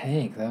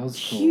tank. That was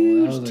cool.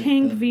 Huge that was like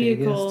tank the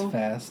vehicle. Biggest,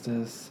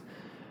 fastest,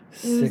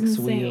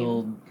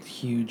 six-wheeled,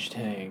 huge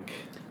tank.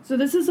 So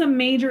this is a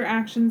major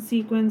action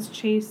sequence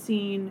chase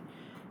scene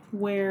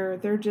where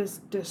they're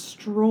just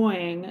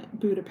destroying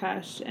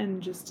Budapest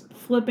and just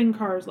flipping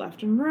cars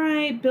left and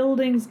right,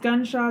 buildings,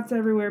 gunshots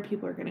everywhere,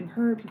 people are getting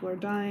hurt, people are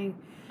dying.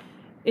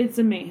 It's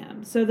a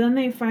mayhem. So then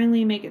they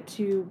finally make it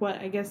to,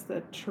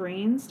 the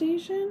train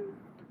station?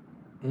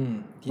 Yeah,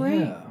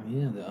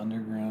 the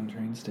underground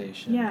train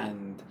station. Yeah.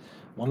 And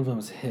one of them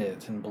is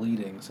hit and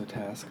bleeding, so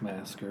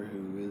Taskmaster,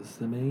 who is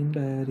the main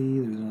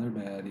baddie, there's another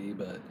baddie,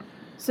 but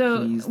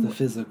So he's the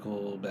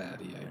physical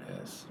baddie, I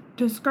guess.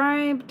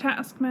 describe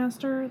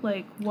Taskmaster.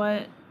 Like,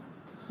 what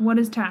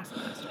is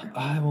Taskmaster?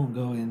 I won't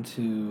go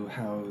into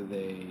how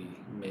they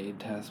made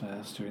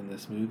Taskmaster in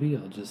this movie.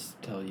 I'll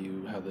just tell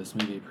you how this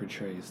movie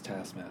portrays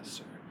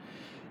Taskmaster.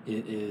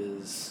 It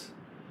is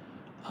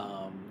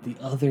the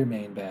other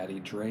main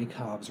baddie,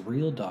 Dreykov's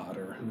real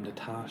daughter, who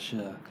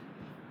Natasha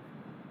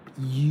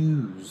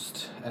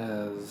used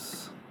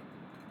as,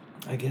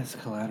 I guess,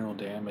 collateral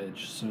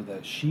damage so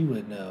that she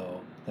would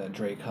know that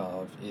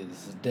Dreykov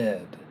is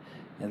dead.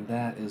 And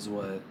that is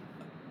what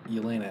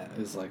Yelena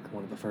is like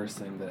one of the first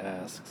thing that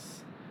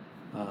asks.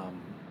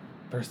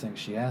 First thing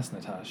she asks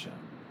Natasha,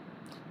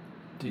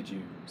 did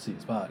you see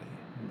his body?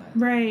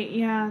 Right,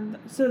 yeah.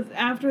 So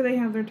after they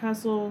have their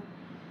tussle,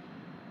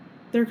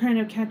 they're kind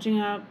of catching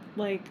up,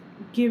 like,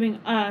 giving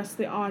us,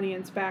 the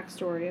audience,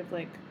 backstory of,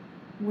 like,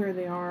 where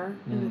they are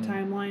in the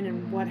timeline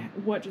and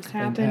what just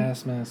happened. And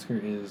Taskmaster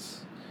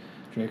is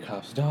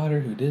Dreykov's daughter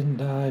who didn't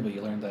die, but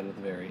you learn that at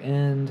the very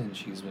end, and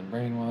she's been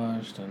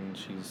brainwashed, and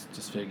she's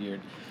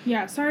disfigured.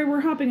 Yeah, sorry, we're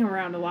hopping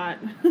around a lot,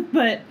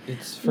 but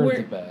it's for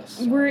the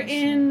best. We're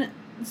honestly.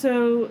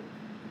 so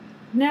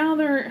now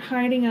they're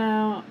hiding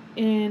out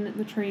in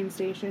the train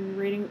station,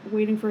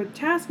 waiting for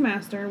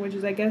Taskmaster, which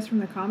is, I guess, from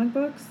the comic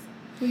books.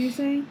 Would you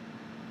say?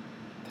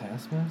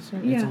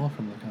 Taskmaster? Yeah. It's all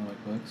from the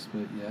comic books,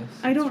 but yes.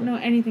 I don't know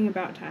anything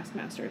about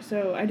Taskmaster,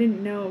 so I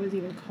didn't know it was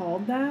even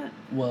called that.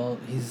 Well,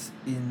 he's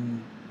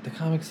in the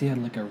comics. He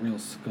had like a real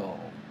skull.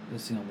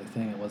 That's the only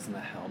thing. It wasn't a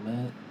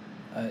helmet.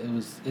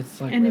 It's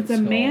like. And Red it's a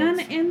Skull. man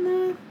in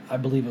the. I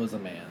believe it was a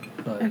man,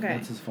 but Okay.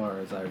 that's as far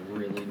as I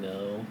really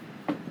know.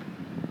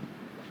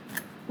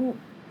 Oh,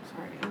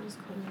 sorry, I'm just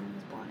closing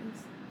these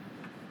blinds.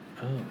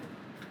 Oh,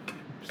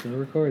 still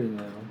recording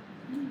now.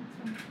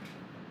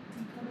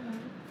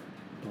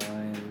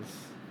 Blinds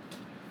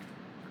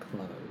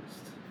closed.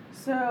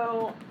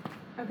 So,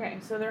 okay,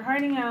 so they're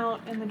hiding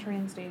out in the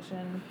train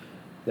station.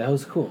 That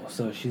was cool.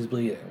 So she's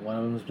bleeding. One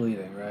of them's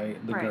bleeding,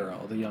 right? The Right.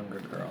 girl, the younger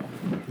girl,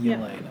 Yep.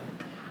 Yelena.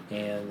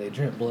 And they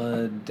drip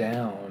blood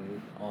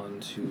down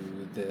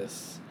onto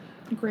this.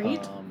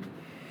 Great.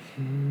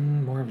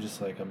 More of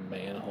just like a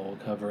manhole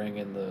covering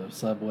in the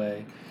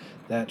subway.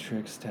 That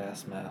tricks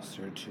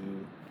Taskmaster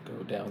to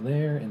go down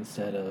there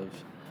instead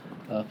of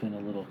up in a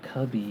little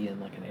cubby in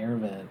like an air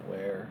vent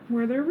where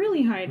Where they're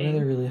really hiding.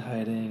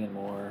 and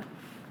more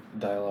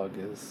dialogue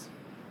is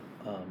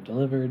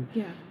delivered.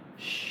 Yeah.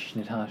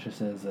 Natasha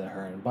says that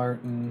her and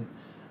Barton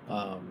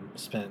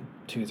spent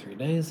 2 or 3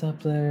 days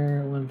up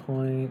there at one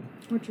point.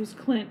 Which was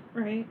Clint,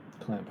 right?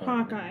 Clint Barton.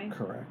 Hawkeye.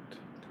 Correct.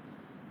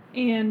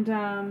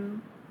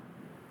 And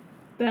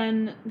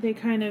then they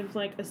kind of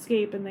like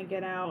escape and they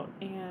get out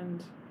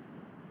and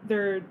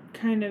they're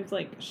kind of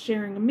like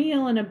sharing a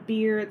meal and a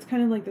beer. It's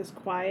kind of like this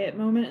quiet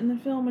moment in the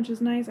film, which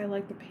is nice. I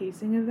like the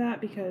pacing of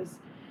that because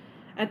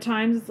at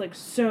times it's like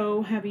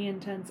so heavy,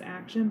 intense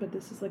action, but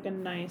this is like a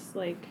nice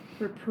like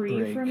reprieve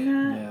Break, from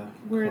that, yeah,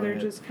 where they're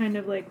quiet. just kind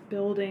of like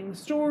building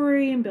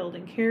story and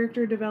building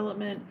character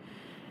development,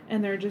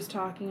 and they're just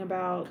talking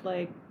about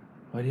like,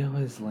 Why do you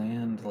always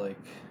land like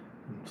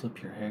and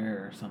flip your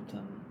hair or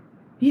something?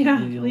 yeah,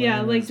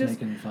 Yelena's like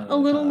just making fun of a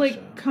little Natasha.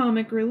 like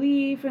comic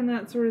relief and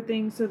that sort of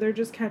thing. So they're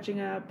just catching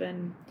up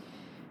and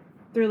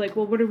they're like,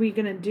 well, what are we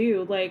gonna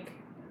do? Like,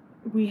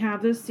 we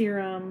have this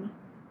serum.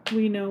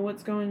 We know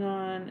what's going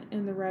on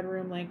in the Red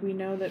Room. Like, we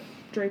know that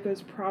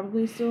Draco's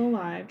probably still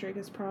alive. Drake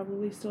is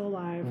probably still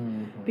alive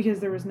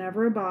because there was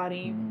never a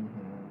body.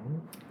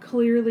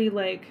 Clearly,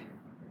 like,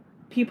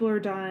 people are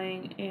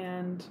dying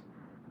and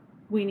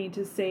we need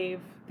to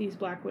save these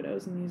Black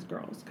Widows and these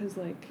girls. Because,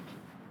 like,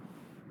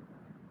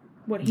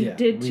 what he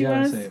did to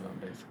us... Save them,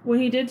 basically. What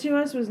he did to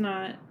us was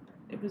not...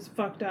 It was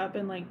fucked up.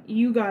 And, like,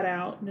 you got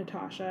out,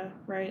 Natasha,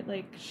 right?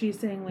 Like, she's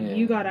saying, like,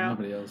 you got out.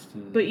 Nobody else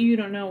did. But you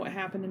don't know what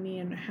happened to me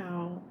and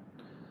how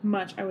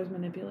much I was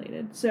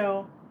manipulated.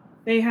 So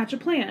they hatch a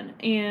plan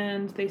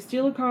and they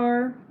steal a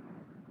car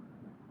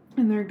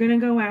and they're gonna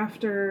go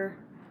after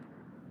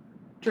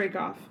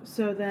Dreykov.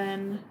 So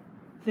then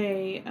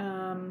they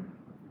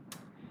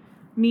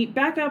meet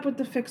back up with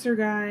the fixer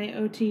guy,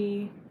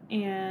 OT,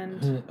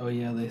 and oh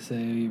yeah, they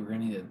say we're gonna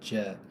need a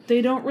jet.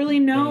 they don't really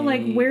know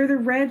like They- where the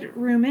Red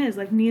Room is.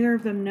 Like neither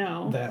of them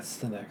know. That's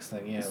the next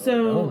thing, yeah. So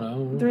like, I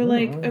don't know. they're I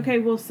like, don't know. okay,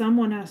 well,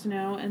 someone has to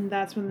know, and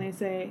that's when they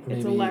say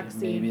it's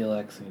Alexei, Maybe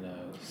Alexei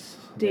knows.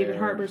 David Their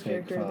Harbour's fake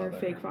character, their father.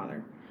 fake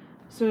father.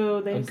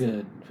 So they A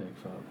good fake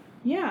father.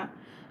 yeah.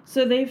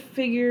 So they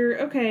figure,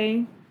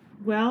 okay,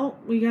 well,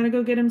 we gotta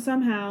go get him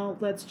somehow.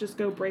 Let's just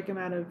go break him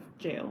out of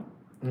jail.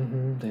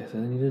 Mm-hmm. They say they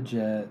need a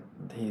jet.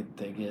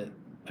 They get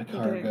a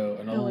cargo,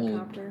 an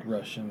helicopter. old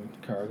Russian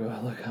cargo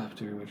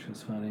helicopter, which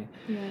was funny.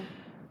 Yeah.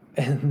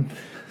 And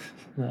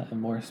not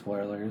more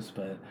spoilers,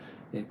 but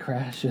it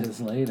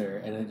crashes later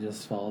and it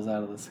just falls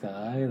out of the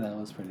sky. That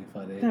was pretty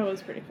funny. That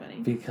was pretty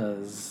funny.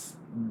 Because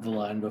the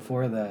line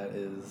before that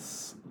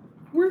is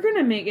we're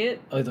gonna make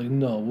it. I was like,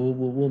 no,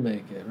 we'll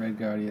make it. Red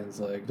Guardian's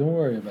like, don't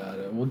worry about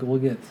it. We'll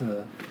get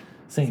to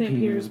St.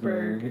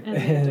 Petersburg. And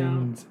they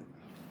don't.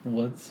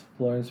 What's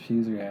Florence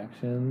Pugh's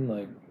reaction?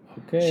 Like,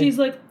 okay. She's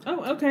like,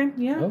 oh, okay,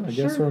 yeah, oh, I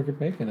guess we're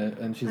making it.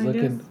 And she's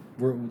looking. guess.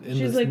 We're in She's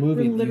this like,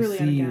 movie. we're literally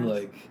you see out of gas.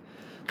 like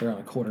they're on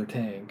a quarter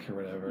tank or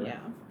whatever. Yeah.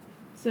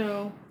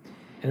 So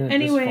And it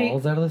anyway, just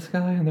falls out of the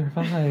sky and they're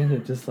fine.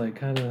 It just like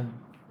kind of.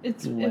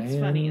 it's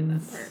funny in that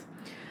lands. part.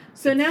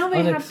 So now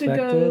they have to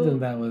go.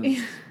 And that was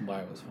why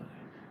it was funny.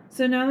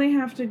 So now they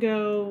have to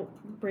go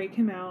break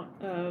him out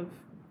of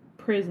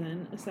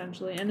prison,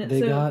 essentially, and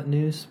They got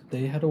news.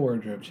 They had a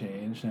wardrobe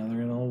change. Now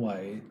they're in all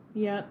white.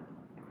 Yep.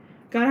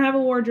 Gotta have a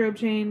wardrobe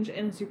change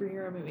in a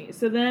superhero movie.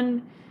 So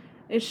then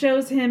it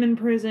shows him in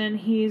prison.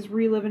 He's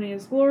reliving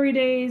his glory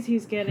days.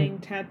 He's getting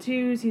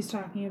tattoos. He's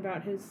talking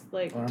about his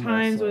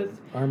times with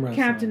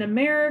Captain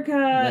America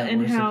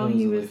and how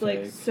he was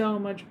like so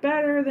much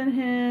better than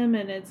him,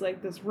 and it's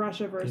like this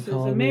Russia versus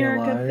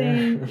America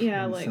thing.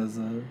 Yeah, like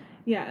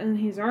yeah, and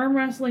he's arm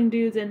wrestling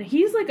dudes, and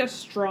he's like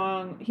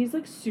he's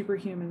like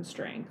superhuman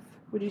strength.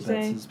 Would you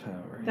say? That's his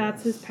power.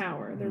 That's his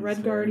power. The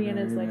Red Guardian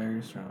is like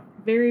very strong.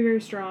 Very,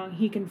 very strong.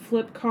 He can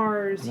flip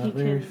cars. Not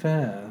very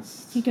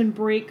fast. He can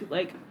break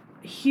like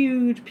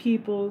huge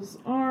people's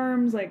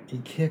arms. Like he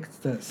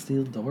kicked that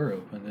steel door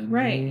open, didn't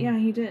right, he? yeah,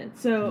 he did.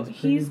 So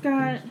he's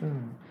got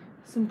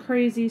some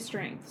crazy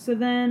strength. So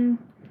then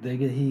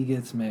he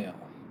gets mail.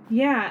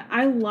 Yeah,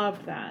 I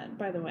loved that,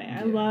 by the way.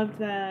 I loved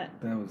that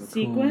was a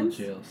sequence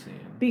cool jail scene.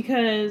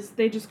 because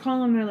they just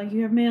call him, they're like,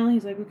 you have mail?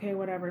 He's like, okay,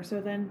 whatever. So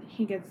then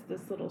he gets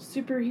this little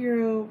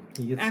superhero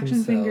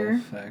action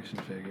figure.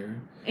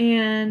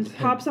 And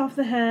pops off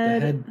the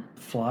head. The head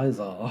flies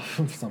off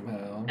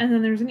somehow. And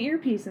then there's an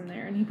earpiece in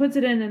there. And he puts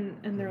it in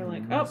and they're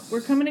like, oh, we're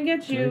coming to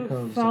get you.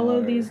 Draco's Follow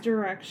daughter. these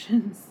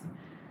directions.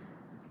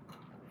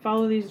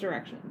 Follow these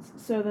directions.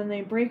 So then they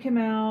break him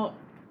out.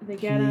 They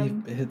get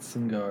him. He hits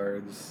some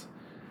guards.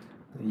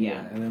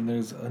 Yeah, and then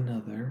there's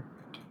another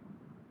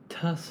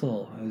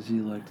tussle, as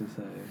you like to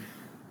say.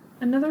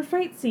 Another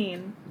fight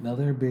scene.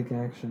 Another big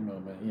action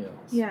moment, yes.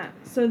 Yeah,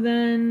 so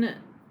then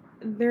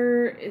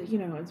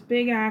it's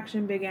big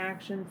action,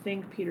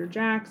 think Peter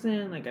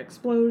Jackson, like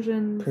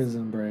explosions.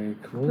 Prison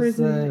Break. What was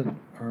that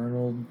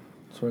Arnold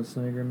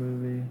Schwarzenegger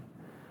movie?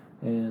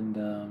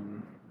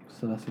 And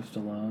Sylvester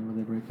Stallone, where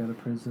they break out of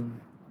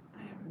prison?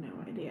 I have no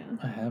idea.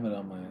 I have it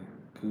on my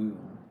Google.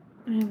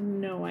 I have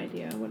no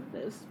idea what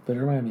it is. But it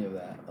reminded me of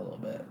that a little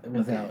bit.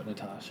 Without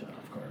Natasha,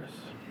 of course.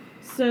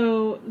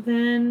 So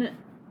then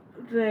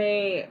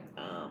they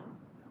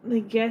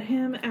get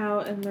him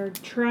out and they're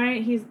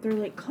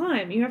like,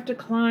 climb. You have to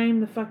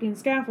climb the fucking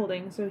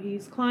scaffolding. So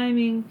he's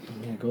climbing.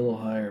 Yeah, go a little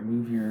higher.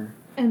 Move your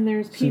and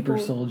there's people, super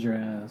soldier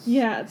ass.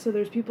 Yeah, so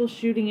there's people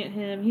shooting at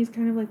him. He's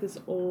kind of like this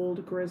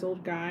old,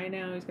 grizzled guy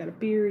now. He's got a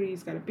beard.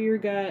 He's got a beer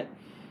gut.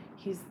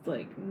 He's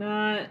like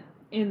not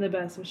in the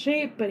best of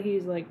shape, but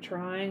he's like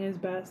trying his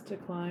best to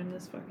climb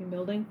this fucking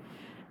building.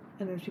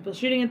 And there's people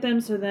shooting at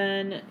them. So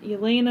then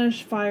Yelena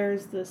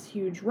fires this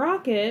huge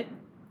rocket,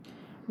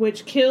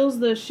 which kills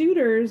the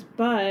shooters,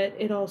 but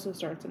it also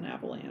starts an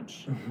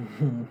avalanche.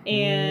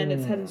 And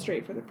it's heading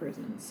straight for the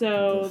prison.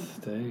 So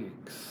the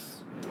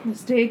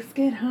stakes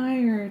get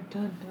higher.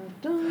 Dun, dun,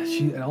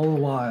 dun. All the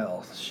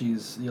while,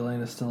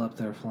 Yelena's still up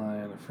there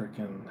flying a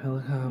freaking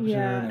helicopter.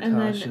 Yeah,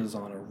 Natasha's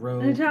on a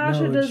rope.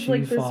 Natasha does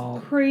like this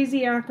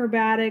crazy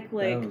acrobatic,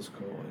 like that was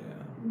cool,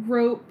 yeah.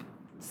 rope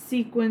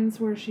sequence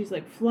where she's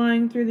like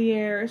flying through the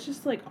air. It's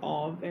just like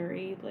all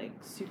very like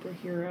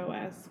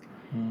superhero-esque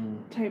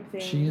type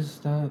thing.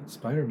 She's not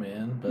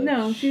Spider-Man, but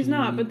no, she's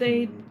not. But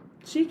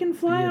she can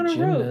fly on a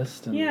rope.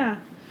 Yeah,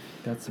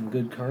 got some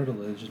good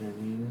cartilage in her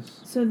knees.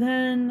 So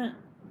then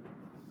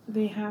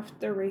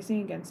they're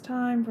racing against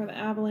time for the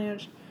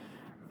avalanche.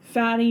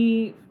 Fat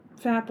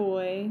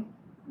boy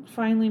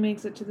finally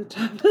makes it to the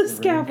top of the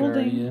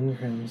scaffolding. Guardian,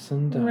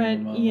 Crimson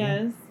Dynamo.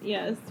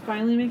 Yes.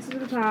 Finally makes it to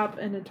the top,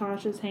 and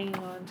Natasha's hanging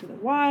on to the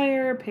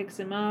wire, picks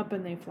him up,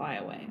 and they fly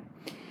away.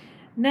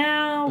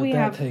 Now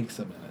that takes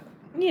a minute.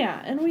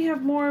 Yeah, and we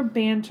have more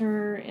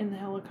banter in the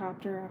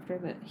helicopter after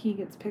that he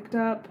gets picked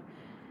up.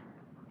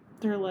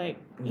 They're like,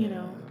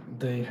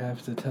 they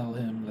have to tell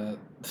him that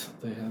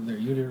they have their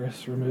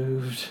uterus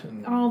removed.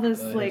 And all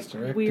this like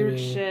weird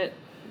shit.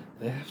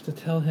 They have to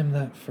tell him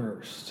that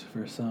first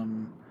for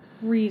some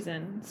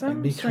reason.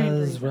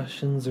 Because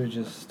Russians are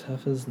just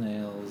tough as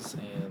nails,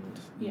 and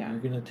you're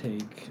gonna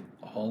take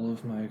all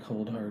of my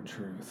cold hard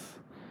truth.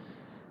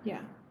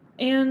 Yeah,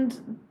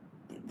 and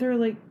they're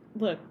like,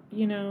 look,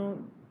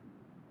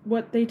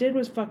 what they did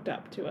was fucked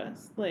up to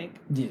us. Like,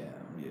 yeah.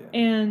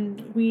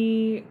 And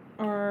we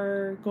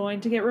are going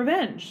to get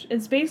revenge.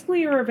 It's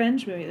basically a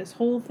revenge movie. This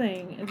whole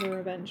thing is a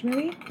revenge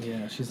movie.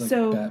 Yeah, she's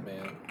like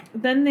Batman.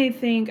 Then they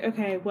think,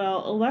 okay,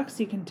 well,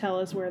 Alexei can tell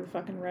us where the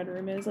fucking Red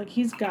Room is. Like,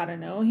 he's gotta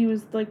know. He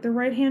was, like, the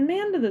right-hand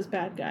man to this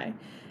bad guy.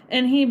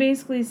 And he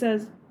basically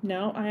says,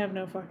 no, I have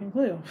no fucking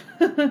clue.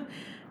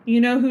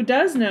 You know who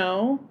does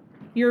know?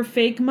 Your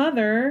fake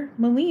mother,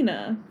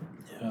 Melina.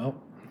 Yep.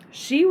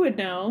 She would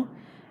know.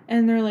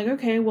 And they're like,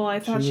 okay, well,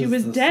 I thought she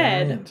was the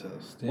dead.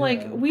 Scientist. Yeah.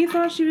 Like, we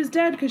thought she was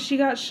dead because she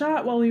got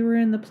shot while we were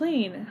in the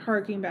plane,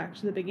 harking back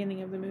to the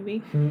beginning of the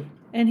movie.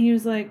 And he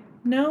was like,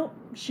 no,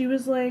 she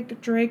was,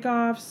 like,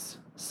 Dreykov's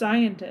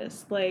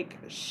scientist. Like,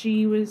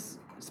 she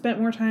spent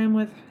more time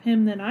with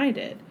him than I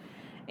did.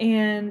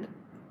 And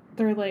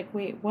they're like,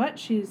 wait, what?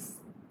 She's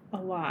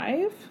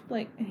alive?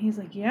 Like, and he's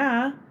like,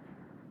 yeah.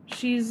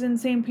 She's in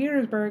St.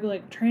 Petersburg,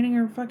 like, training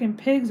her fucking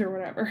pigs or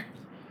whatever.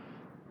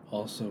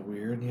 Also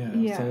weird, yeah.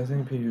 Yeah. So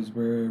St.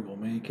 Petersburg, we'll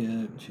make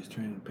it. She's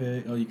training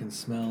pig. Oh, you can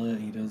smell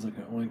it. He does like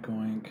an oink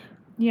oink.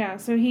 Yeah,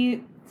 so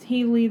he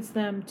leads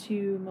them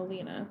to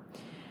Melina.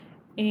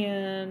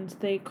 And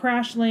they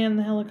crash land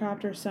the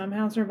helicopter,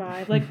 somehow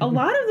survive. Like, a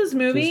lot of this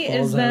movie Just is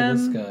falls out of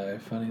them... the sky.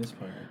 Funniest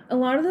part. A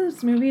lot of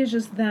this movie is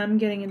just them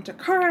getting into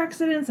car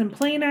accidents and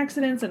plane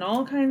accidents and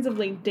all kinds of,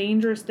 like,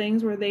 dangerous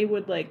things where they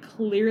would, like,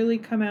 clearly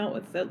come out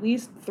with at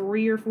least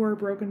 3 or 4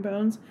 broken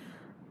bones.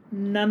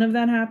 None of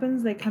that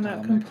happens. They come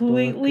out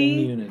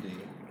completely... Community.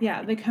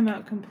 Yeah, they come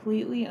out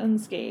completely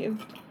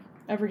unscathed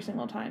every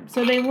single time.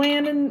 So they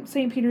land in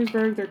St.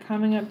 Petersburg. They're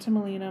coming up to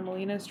Melina.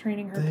 Melina's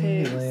training her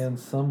pigs. They land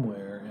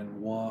somewhere and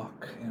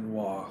walk.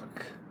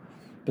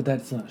 But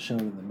that's not shown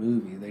in the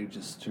movie. They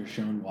just are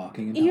shown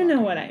walking and You know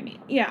talking. what I mean.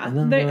 Yeah. And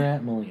then they're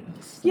at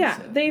Melina's. Yeah,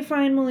 That's it. they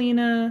find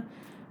Melina.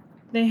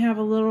 They have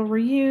a little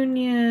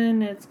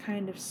reunion. It's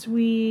kind of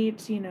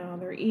sweet. You know,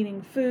 they're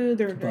eating food.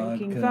 They're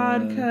drinking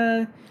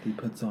vodka. He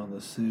puts on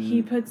the suit.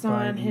 He puts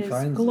on He his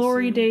finds the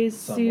Glory suit Days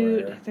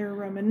somewhere. suit. They're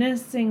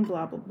reminiscing,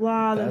 blah, blah,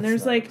 blah. Then That's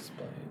there's not like,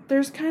 explained.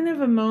 there's kind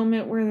of a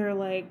moment where they're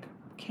like,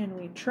 can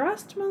we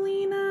trust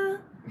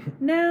Melina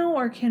now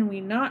or can we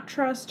not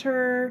trust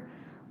her?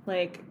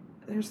 Like,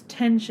 there's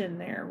tension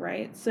there,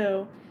 right?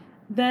 So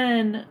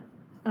then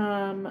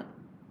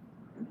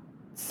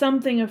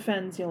something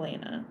offends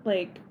Yelena.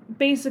 Like,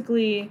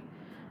 basically,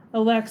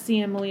 Alexei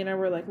and Melina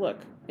were like,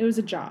 look, it was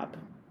a job.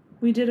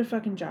 We did a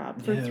fucking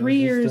job for Yeah, it 3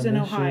 was years just a in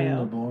mission,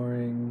 Ohio. A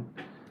boring,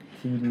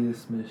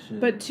 tedious mission.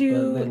 But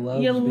to they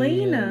loved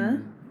Yelena-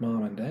 being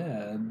mom and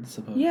dad,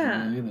 supposedly.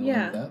 Yeah, They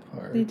yeah, loved that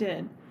part. They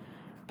did.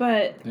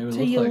 But They would to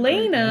look like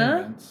great Yelena,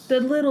 parents.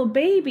 the little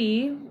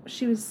baby,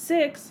 she was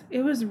 6,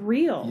 it was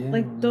real. Yeah.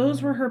 Like,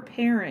 those were her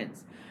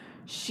parents.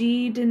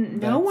 She didn't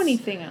know That's-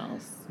 anything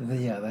else.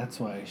 Yeah, that's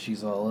why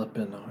she's all up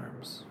in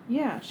arms.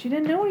 Yeah, she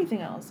didn't know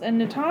anything else. And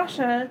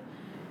Natasha,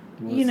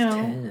 Was you know,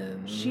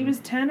 10. she was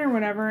 10 or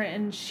whatever,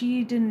 and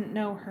she didn't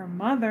know her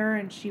mother,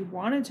 and she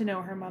wanted to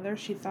know her mother.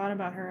 She thought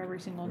about her every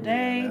single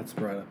day. Yeah, that's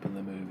brought up in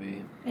the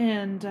movie.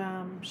 And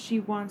she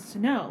wants to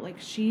know. Like,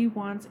 she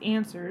wants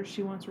answers.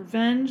 She wants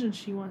revenge, and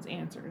she wants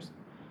answers.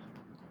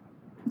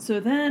 So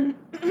then,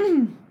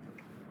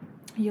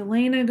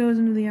 Yelena goes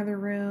into the other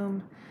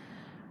room.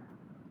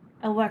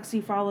 Alexei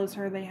follows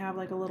her. They have,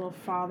 like, a little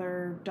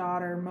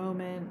father-daughter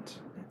moment.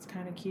 It's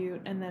kind of cute.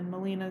 And then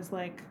Melina's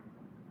like...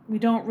 We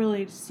don't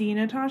really see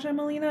Natasha and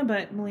Melina,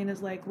 but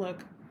Melina's like,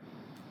 look,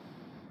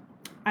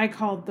 I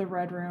called the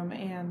Red Room,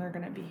 and they're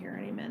going to be here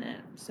any minute.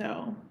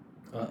 So...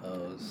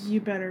 Uh-oh. You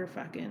better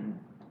fucking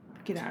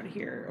get out of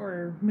here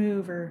or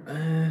move or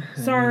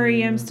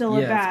sorry, I'm still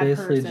a bad it's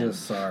basically person.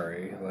 just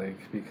sorry,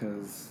 like,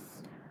 because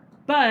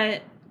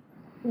But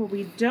what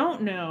we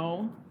don't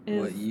know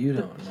is what you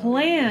the don't know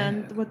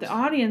plan. yet. What the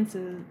audience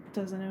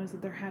doesn't know is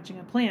that they're hatching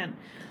a plan.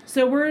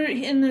 So we're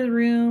in the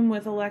room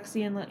with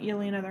Alexei and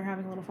Yelena. They're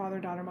having a little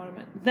father-daughter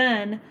moment.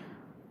 Then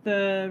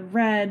the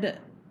Red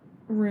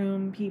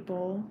Room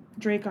people,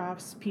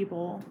 Dreykov's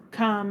people,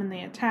 come and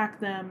they attack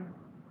them.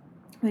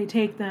 They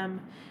take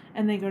them,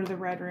 and they go to the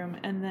Red Room,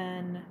 and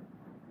then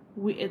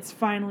it's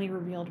finally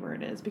revealed where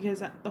it is.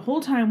 Because the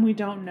whole time we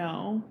don't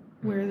know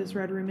where this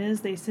Red Room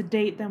is. They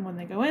sedate them when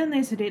they go in,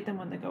 they sedate them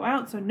when they go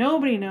out, so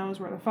nobody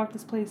knows where the fuck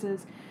this place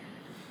is.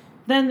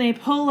 Then they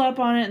pull up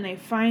on it, and they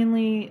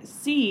finally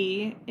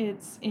see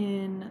it's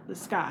in the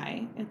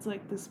sky. It's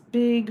like this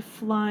big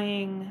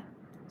flying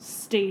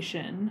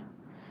station,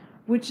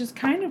 which is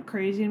kind of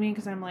crazy to me,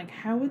 because I'm like,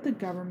 how would the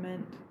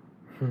government...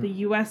 the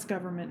U.S.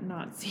 government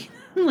not see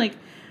them? Like,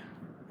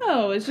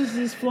 oh, it's just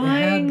this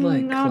flying it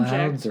had, like, object.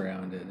 clouds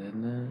around it,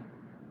 didn't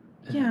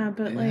it? Yeah,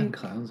 but, it like... had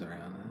clouds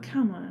around it.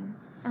 Come on.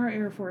 Our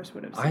Air Force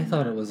would have seen I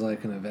thought that. it was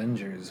like an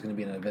Avengers, going to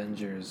be an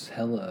Avengers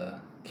heli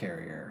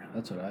carrier.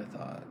 That's what I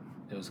thought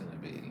it was going to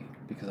be.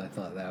 Because I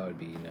thought that would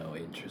be, you know,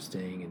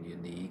 interesting and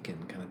unique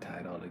and kind of tie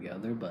it all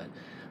together. But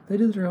they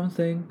did their own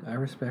thing. I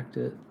respect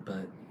it.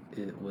 But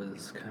it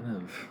was kind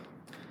of...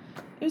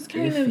 It was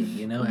kind iffy, of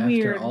you know,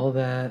 weird. after all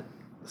that,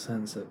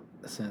 since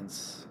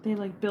They,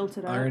 like, built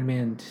it up. Iron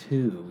Man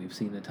 2, we've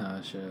seen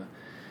Natasha,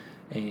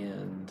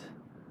 and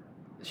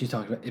she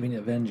talked about, I mean,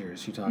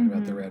 Avengers, she talked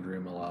about the Red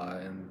Room a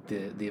lot, and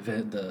the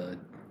event, her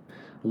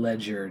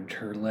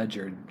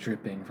ledger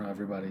dripping from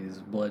everybody's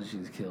blood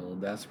she's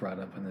killed, that's brought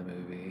up in the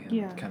movie, in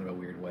Yeah. kind of a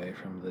weird way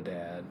from the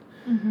dad.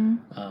 Mm-hmm.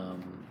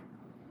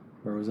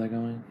 Where was I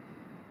going?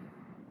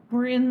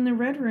 We're in the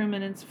Red Room,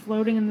 and it's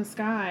floating in the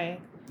sky.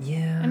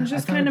 Yeah, And it's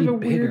just I thought kind it'd of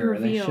be a weird bigger.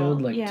 reveal. They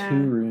showed, like, Yeah. 2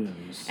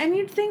 rooms. And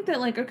you'd think that,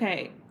 like,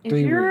 okay, if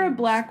 3 you're a rings.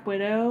 Black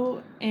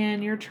Widow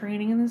and you're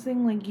training in this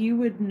thing, like, you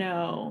would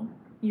know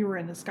you were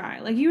in the sky.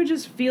 Like, you would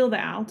just feel the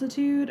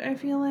altitude, I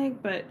feel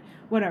like, but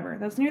whatever.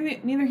 That's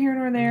neither here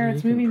nor there. Yeah,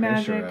 It's you can movie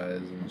magic. pressurize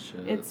and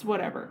shit. It's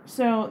whatever.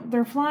 So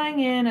they're flying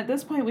in. At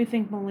this point, we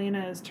think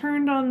Melina is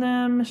turned on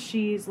them.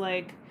 She's,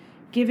 like,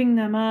 giving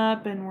them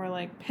up, and we're,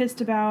 like, pissed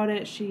about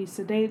it. She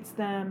sedates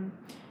them,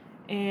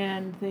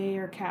 and they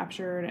are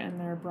captured, and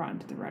they're brought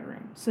into the Red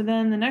Room. So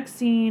then the next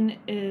scene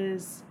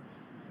is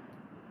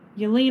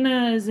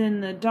Yelena is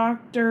in the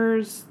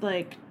doctor's,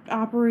 like,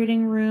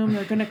 operating room.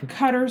 They're gonna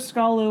cut her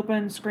skull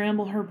open,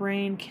 scramble her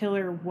brain, kill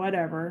her,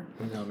 whatever.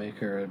 No, make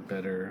her a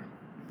better...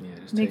 Yeah,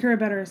 just Make her a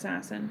better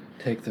assassin.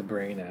 take the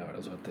brain out,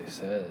 is what they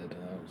said. That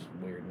was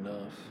weird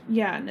enough.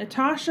 Yeah,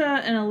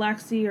 Natasha and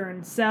Alexei are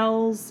in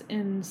cells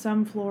in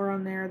some floor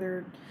on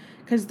there.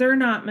 Because they're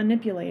not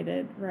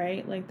manipulated,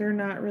 right? Like, they're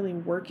not really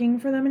working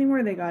for them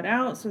anymore. They got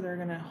out, so they're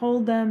going to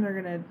hold them. They're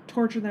going to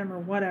torture them or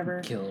whatever.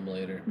 Kill them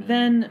later.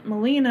 Then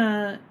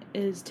Melina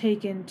is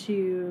taken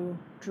to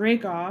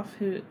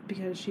Dreykov,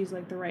 because she's,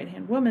 like, the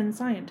right-hand woman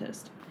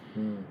scientist.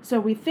 So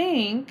we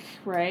think,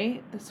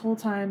 right, this whole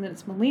time that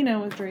it's Melina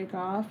with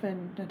Dreykov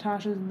and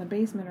Natasha's in the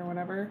basement or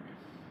whatever.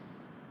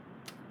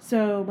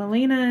 So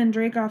Melina and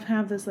Dreykov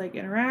have this, like,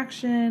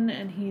 interaction,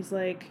 and he's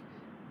like,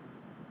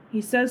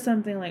 he says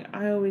something like,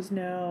 I always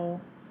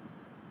know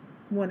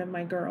one of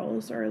my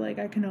girls, or, like,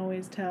 I can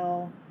always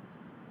tell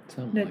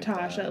Something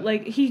Natasha.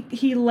 Like, that.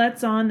 He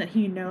lets on that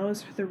he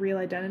knows the real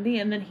identity,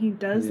 and then he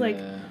does, like,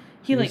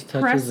 he like, just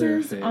touches her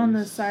presses on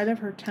the face. side of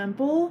her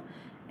temple,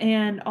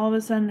 and all of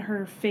a sudden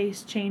her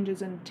face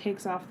changes and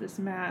takes off this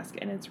mask,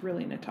 and it's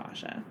really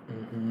Natasha.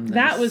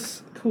 That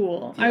was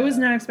cool. I was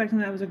Yeah. not expecting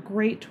that. It was a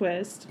great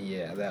twist.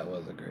 Yeah, that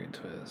was a great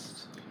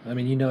twist. I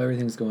mean, you know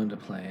everything's going to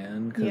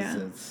plan because Yeah.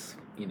 it's,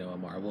 you know, a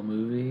Marvel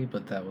movie,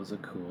 but that was a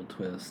cool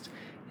twist.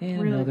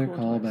 And Really another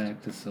cool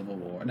callback to Civil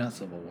War. Not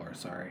Civil War,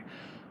 sorry.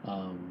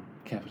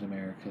 Captain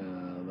America,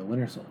 the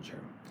Winter Soldier.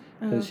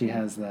 Because she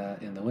has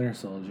that in the Winter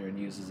Soldier and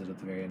uses it at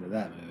the very end of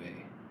that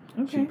movie.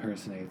 She Okay.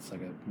 impersonates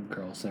like a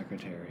girl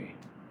secretary.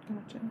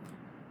 Gotcha.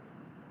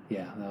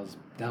 Yeah,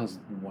 that was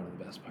one of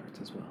the best parts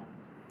as well.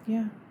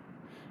 Yeah.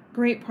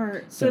 Great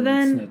part. So it's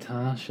then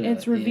Natasha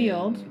it's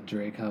revealed. in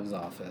Dreykov's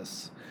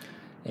office.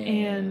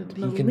 And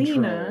he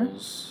Melina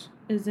controls...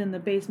 is in the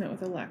basement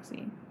with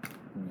Alexei.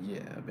 Yeah,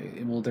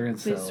 well, they're in They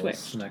cells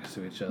switched. next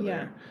to each other.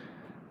 Yeah.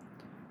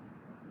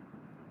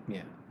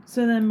 Yeah.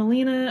 So then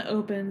Melina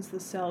opens the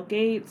cell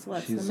gates,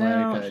 lets She's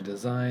them like, out. I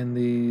designed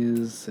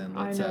these, and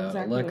I lets know out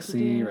exactly what to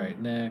Alexei do.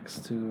 right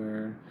next to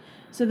her.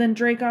 So then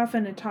Dreykov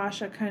and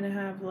Natasha kind of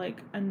have,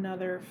 like,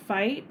 another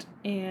fight,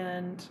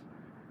 and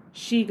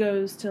she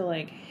goes to,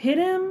 like, hit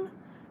him,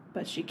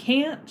 but she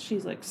can't.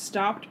 She's, like,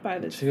 stopped by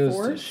this She goes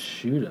to force.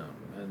 shoot him,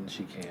 and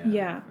she can't.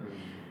 Yeah.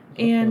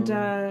 And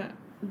Uh-oh.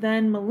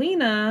 then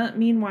Melina,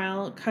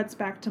 meanwhile, cuts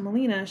back to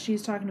Melina.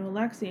 She's talking to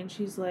Alexei, and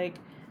she's like,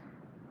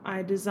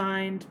 I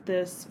designed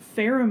this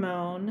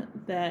pheromone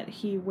that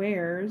he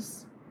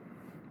wears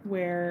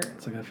where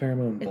It's like a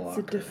pheromone it's blocker.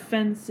 a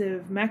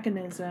defensive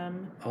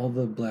mechanism All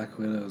the Black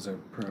Widows are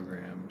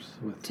programmed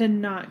with to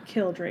not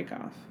kill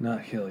Dreykov.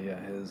 not kill. Yeah,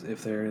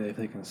 if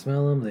they can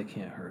smell him, they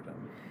can't hurt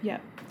him. Yeah.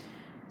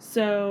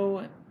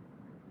 So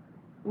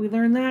we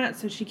learn that,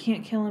 so she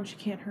can't kill him, she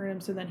can't hurt him,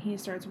 so then he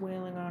starts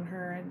wailing on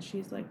her, and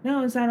she's like,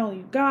 no, is that all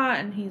you got?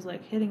 And he's,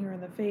 like, hitting her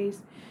in the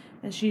face,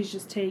 and she's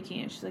just taking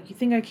it. She's like, you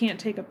think I can't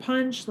take a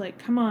punch? Like,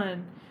 come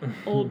on,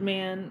 old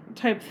man,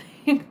 type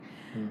thing.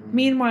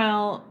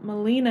 Meanwhile,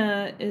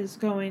 Melina is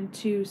going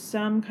to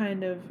some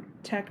kind of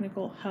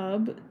technical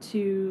hub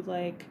to,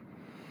 like,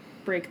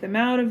 break them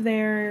out of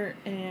there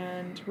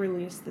and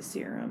release the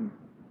serum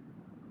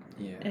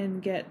Yeah.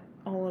 and get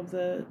all of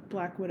the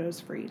Black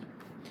Widows freed.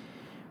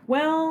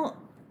 Well,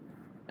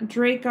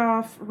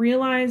 Dreykov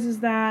realizes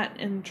that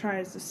and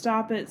tries to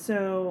stop it,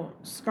 so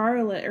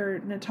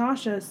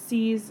Natasha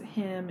sees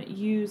him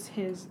use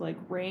his, like,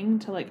 ring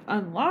to, like,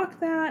 unlock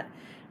that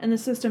and the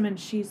system, and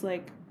she's,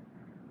 like,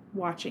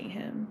 watching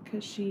him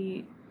because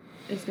she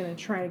is going to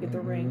try to get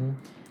the ring.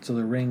 So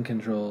the ring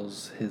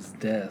controls his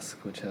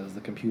desk, which has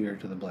the computer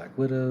to the Black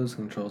Widows,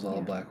 controls all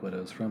the Black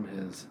Widows from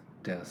his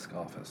desk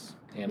office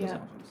and his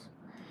office.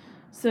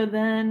 So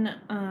then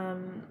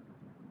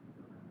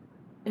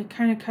it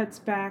kind of cuts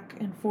back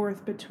and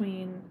forth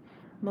between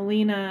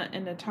Melina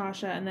and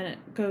Natasha, and then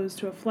it goes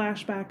to a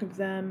flashback of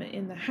them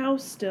in the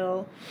house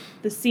still.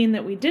 The scene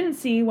that we didn't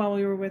see while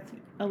we were with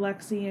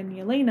Alexei and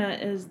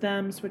Yelena is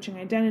them switching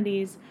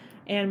identities,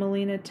 and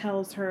Melina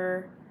tells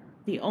her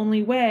the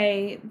only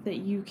way that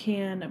you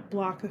can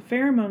block the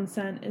pheromone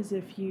scent is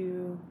if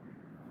you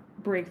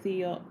break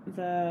the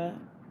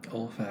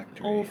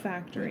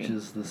olfactory, which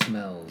is the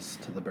smells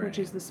to the brain. which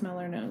is the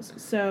smeller nose.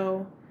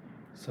 So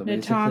Natasha,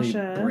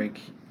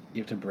 Natasha,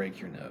 you have to break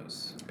your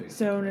nose. Basically.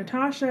 So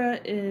Natasha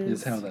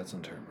is how that's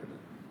interpreted.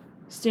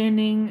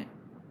 Standing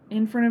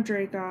in front of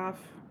Dreykov,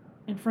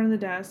 in front of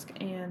the desk,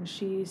 and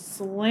she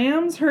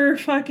slams her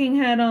fucking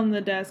head on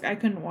the desk. I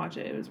couldn't watch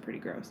it. It was pretty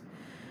gross.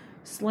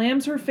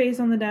 slams her face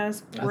on the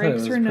desk, I thought it breaks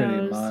was her pretty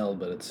nose. mild,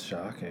 but it's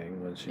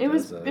shocking when she It does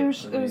was that.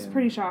 it was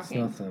pretty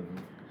shocking. It's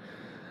nothing.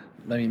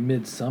 I mean,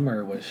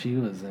 Midsummer, what she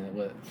was in,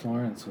 what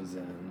Florence was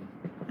in.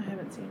 I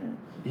haven't seen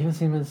it. You haven't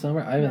seen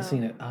Midsummer? I haven't No.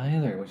 seen it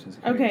either, which is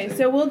crazy. Okay,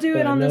 so we'll do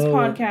it But on this no,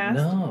 podcast.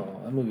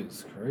 No, that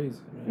movie's crazy.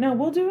 Man. No,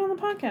 we'll do it on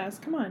the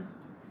podcast. Come on.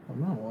 I'm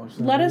not watching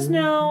that Let us movie.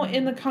 know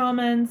in the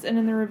comments and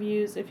in the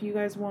reviews if you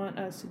guys want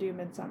us to do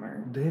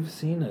Midsummer. They've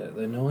seen it.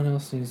 No one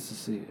else needs to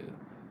see it.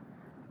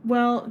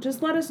 Well,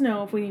 just let us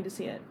know if we need to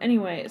see it.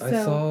 Anyway, so... I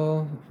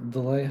saw The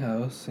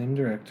Lighthouse, same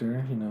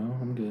director,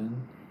 I'm good.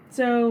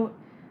 So,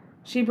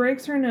 she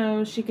breaks her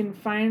nose. She can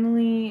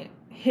finally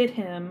hit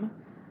him.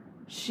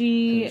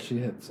 She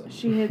hits him.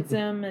 She hits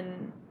him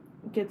and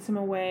gets him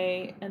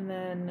away, and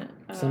then...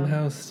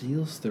 somehow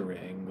steals the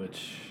ring,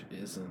 which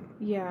isn't...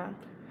 Yeah.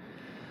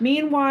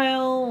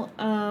 Meanwhile,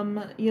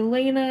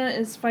 Yelena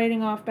is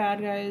fighting off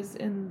bad guys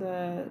in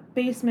the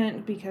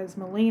basement because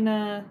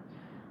Melina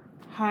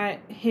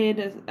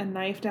hid a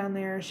knife down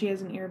there. She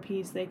has an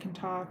earpiece. They can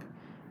talk.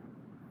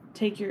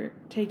 Take your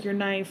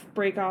knife,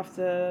 break off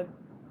the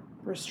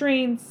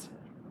restraints,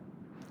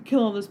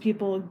 kill all those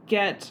people,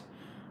 get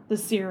the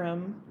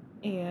serum,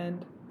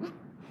 and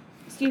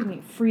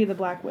free the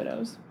Black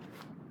Widows.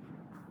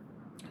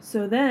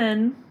 So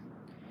then,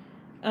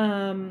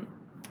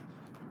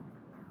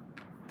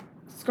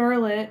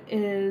 Scarlet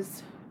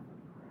is,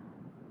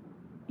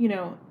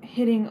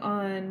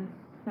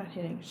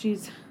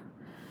 she's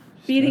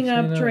beating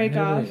up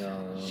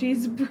Dreykov.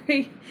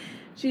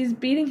 She's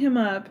beating him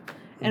up,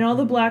 and all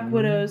the Black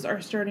Widows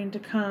are starting to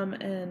come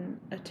and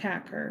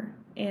attack her.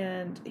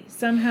 And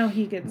somehow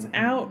he gets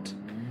out,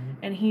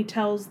 and he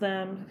tells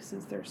them,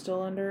 since they're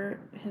still under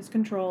his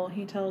control,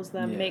 he tells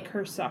them, make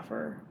her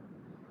suffer.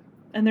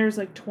 And there's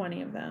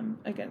 20 of them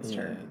against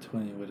her. Yeah,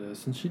 20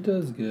 widows. And she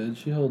does good.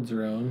 She holds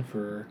her own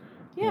for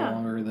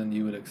longer than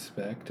you would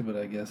expect, but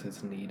I guess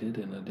it's needed,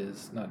 and it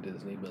is not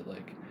Disney, but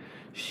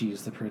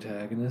she's the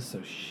protagonist,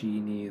 so she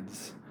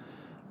needs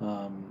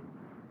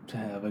to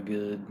have a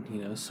good,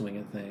 swing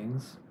at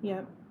things.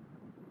 Yep.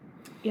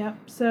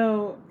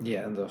 So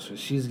yeah, and so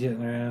she's getting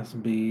her ass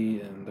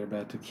beat, and they're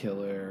about to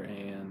kill her,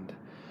 and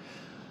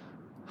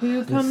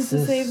who comes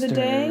to save the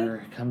day?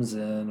 Comes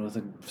in with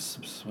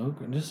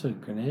just a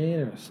grenade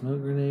or a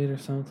smoke grenade or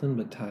something,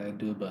 but tied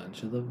to a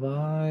bunch of the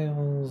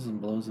vials,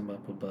 and blows them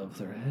up above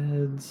their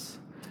heads.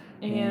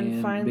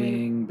 And finally,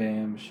 bing,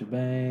 bam,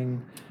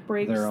 shebang.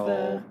 They're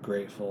all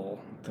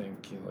grateful,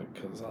 thank you,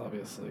 because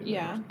obviously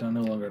they're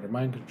no longer under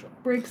mind control.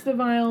 Breaks the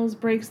vials,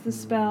 breaks the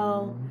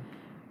spell.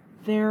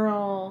 They're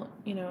all,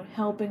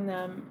 helping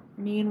them.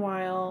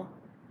 Meanwhile,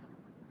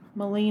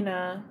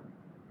 Melina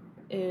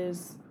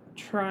is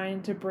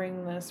trying to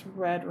bring this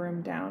red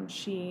room down.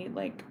 She,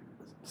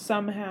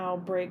 somehow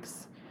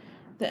breaks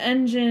the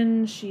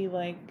engine. She,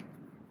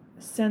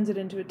 sends it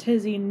into a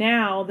tizzy.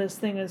 Now this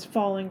thing is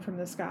falling from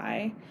the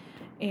sky,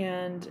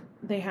 and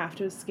they have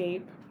to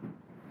escape.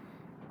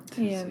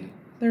 Tizzy. And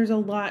there's a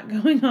lot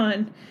going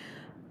on.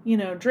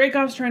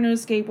 Dreykov's trying to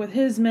escape with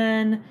his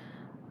men.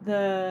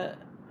 The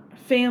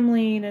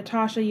family,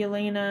 Natasha,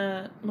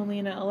 Yelena,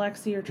 Melina,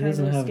 Alexei are trying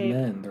to escape. He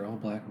doesn't have men. They're all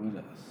Black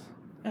Widows.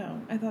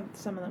 Oh, I thought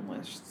some of them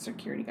were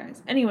security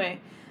guys.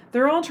 Anyway,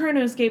 they're all trying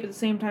to escape at the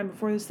same time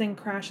before this thing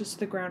crashes to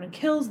the ground and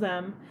kills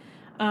them.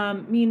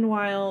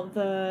 Meanwhile,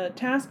 the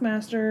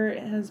Taskmaster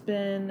has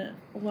been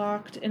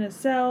locked in a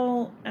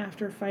cell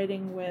after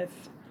fighting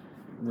with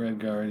Red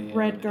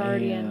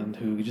Guardian. And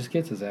who just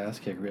gets his ass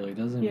kicked, really.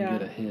 Doesn't even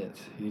get a hit.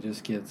 He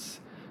just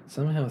gets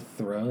somehow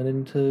thrown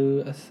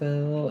into a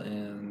cell,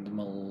 and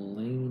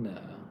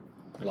Melina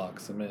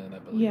locks him in, I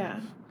believe.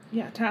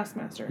 Yeah,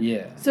 Taskmaster.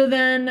 Yeah. So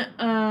then,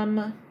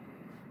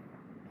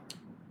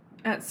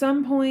 at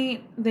some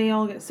point, they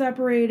all get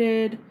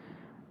separated.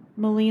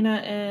 Melina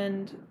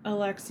and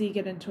Alexei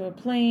get into a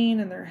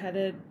plane, and they're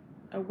headed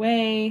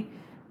away.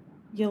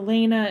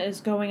 Yelena is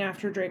going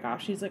after Dreykov.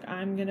 She's like,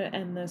 I'm going to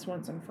end this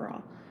once and for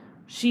all.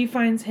 She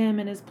finds him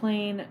in his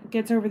plane,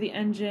 gets over the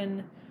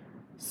engine.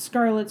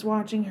 Scarlet's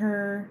watching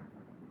her,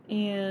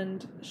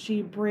 and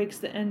she breaks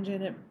the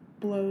engine. It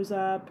blows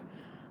up.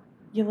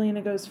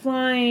 Yelena goes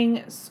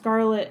flying.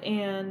 Scarlet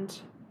and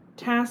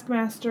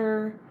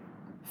Taskmaster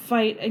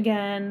fight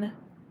again,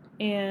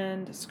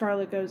 and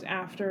Scarlet goes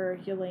after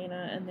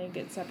Yelena, and they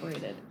get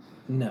separated.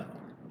 No.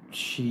 I'm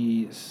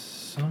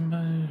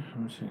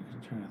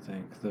trying to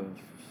think.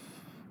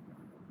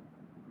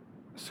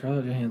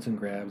 Scarlett Johansson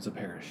grabs a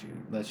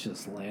parachute that's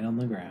just laying on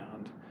the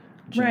ground.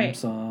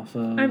 Jumps off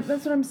of...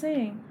 That's what I'm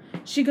saying.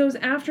 She goes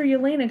after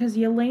Yelena because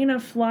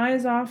Yelena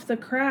flies off the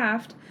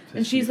craft,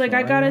 and she's like,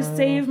 I gotta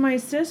save my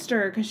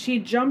sister, because she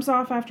jumps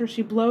off after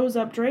she blows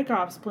up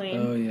Dreykov's plane.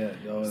 Oh, yeah.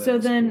 Oh, so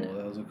then, cool.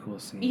 That was a cool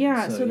scene.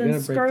 Yeah, so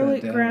then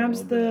Scarlet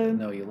grabs the...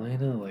 No,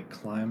 Yelena,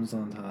 climbs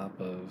on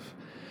top of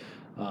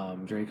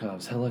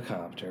Dreykov's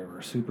helicopter,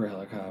 or super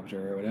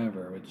helicopter, or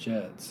whatever, with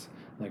jets,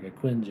 like a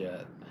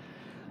Quinjet,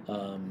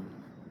 and,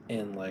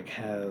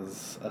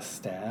 has a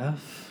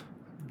staff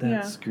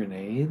that's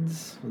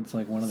grenades. It's,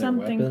 one of their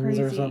weapons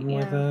or something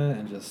like that,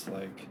 and just,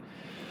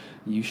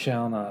 "You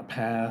shall not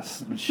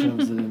pass,"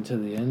 shoves it into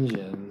the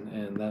engine,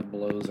 and that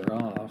blows her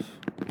off.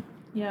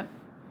 Yep.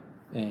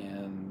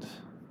 And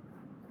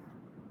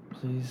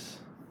please,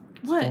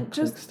 What? don't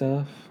Just click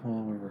stuff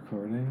while we're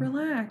recording.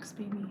 relax,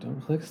 baby.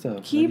 Don't click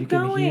stuff. Keep You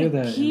can hear going.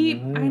 that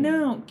Keep. in the I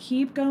know.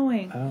 Keep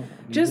going. I don't need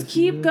Just to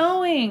see keep this.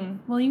 going.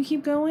 While you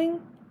keep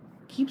going,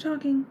 keep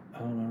talking. I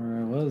don't know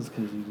where I was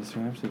because you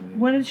distracted me.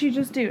 What did she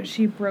just do?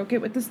 She broke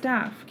it with the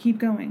staff. Keep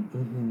going.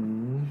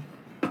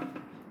 Mm-hmm.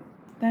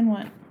 Then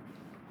what?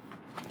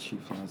 She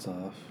flies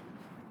off.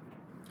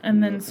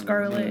 And then Look,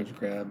 Scarlet. George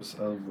grabs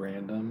a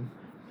random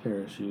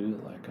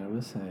parachute, like I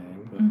was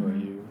saying, before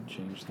Mhm. you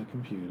change the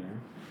computer.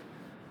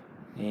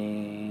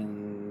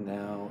 And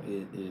now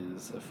it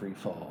is a free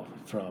fall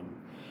from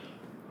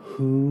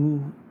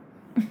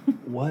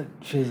what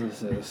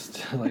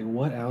physicist, like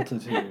what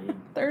altitude?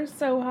 They're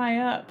so high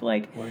up.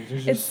 Like, There's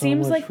it just so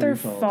seems much like they're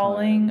free fall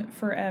falling time.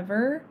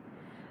 forever.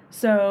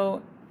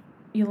 So,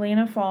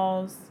 Yelena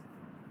falls.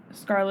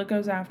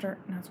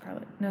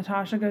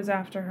 Natasha goes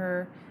after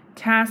her.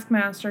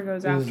 Taskmaster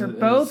goes after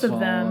both of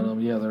them.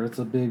 Yeah, it's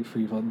a big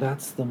free fall.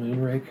 That's the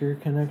Moonraker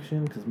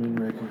connection, because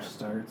Moonraker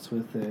starts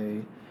with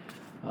a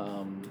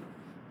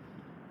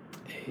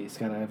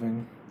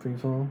skydiving free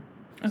fall.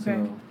 Okay.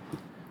 So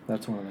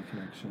that's one of the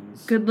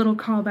connections. Good little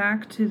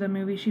callback to the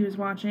movie she was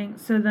watching.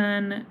 So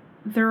then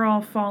they're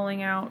all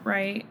falling out,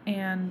 right?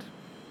 And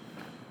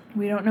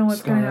we don't know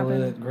what's going to happen.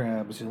 Scarlet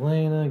grabs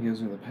Yelena,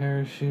 gives her the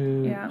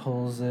parachute, Yeah.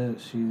 pulls it.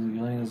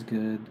 Yelena's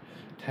good.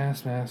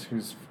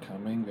 Taskmaster's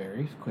coming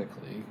very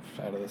quickly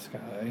out of the sky,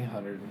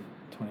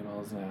 120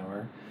 miles an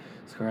hour.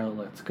 Scarlet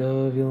lets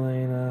go of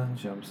Yelena,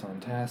 jumps on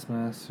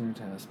Taskmaster.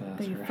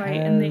 Taskmaster They fight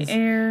in the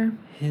air.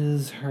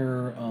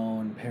 her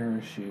own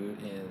parachute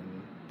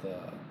in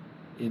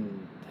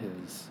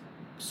his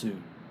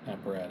suit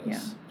apparatus, Yeah.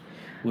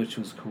 which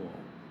was cool.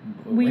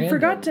 We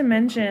forgot to Random, but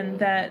mention cool.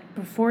 that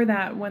before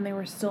that, when they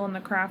were still in the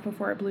craft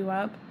before it blew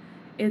up,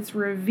 it was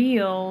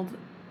revealed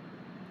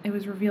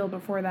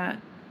before that,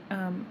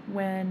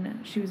 when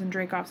she was in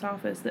Dreykov's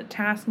office, that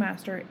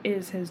Taskmaster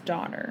is his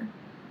daughter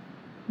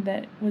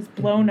that was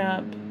blown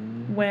up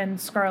when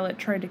Scarlet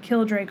tried to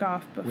kill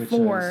Dreykov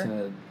before. Which I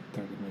said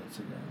 30 minutes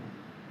ago.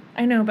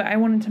 I know, but I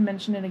wanted to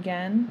mention it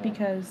again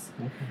because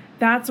Okay.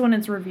 that's when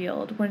it's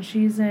revealed. When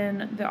she's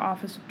in the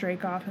office with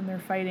Dreykov and they're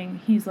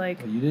fighting, he's like,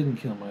 Well, you didn't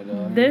kill my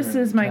daughter. This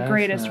is my Taskmaster's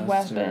greatest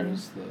weapon.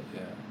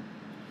 Yeah.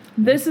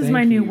 this is Thank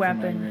my you new for my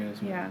weapon.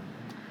 greatest Yeah. weapon.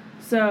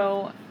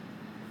 So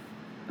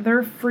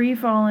they're free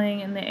falling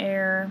in the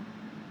air,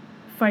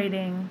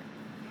 fighting.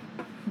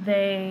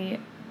 They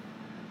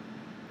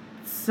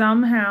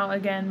somehow,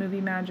 again,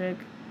 movie magic,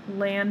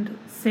 land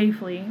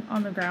safely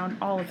on the ground,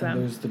 all of And them.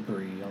 there's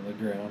debris on the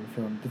ground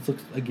from. This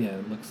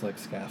looks like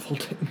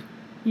scaffolding.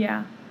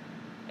 Yeah.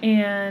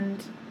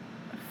 And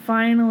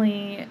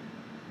finally,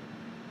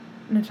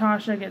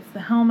 Natasha gets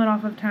the helmet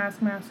off of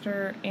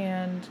Taskmaster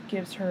and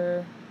gives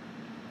her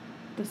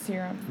the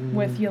serum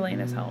with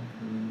Yelena's help.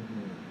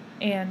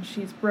 And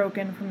she's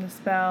broken from the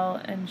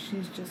spell, and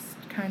she's just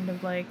kind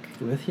of like,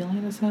 With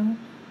Yelena's help?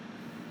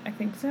 I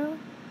think so.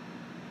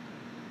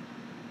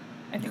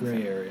 I think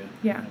Gray so. area.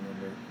 Yeah. I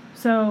remember.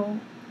 So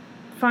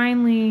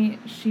finally,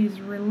 she's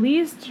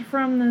released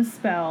from the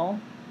spell,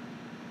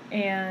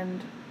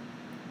 and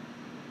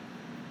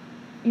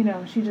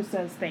she just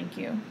says thank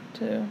you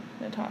to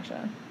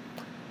Natasha.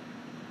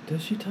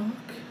 Does she talk?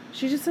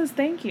 She just says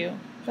thank you.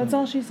 That's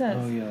all she says.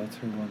 Oh yeah, that's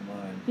her one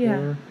line.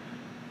 Yeah.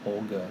 Poor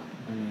Olga.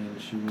 I mean,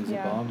 she was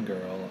Yeah. a Bond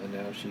girl, and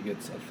now she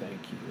gets a thank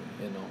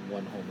you in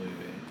one whole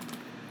movie.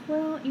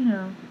 Well,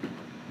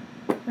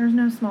 there's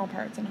no small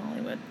parts in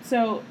Hollywood.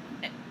 So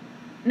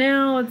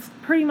now it's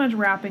pretty much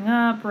wrapping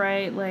up,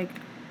 right? Like,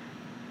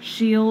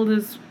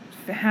 S.H.I.E.L.D.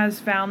 has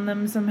found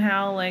them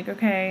somehow. Like,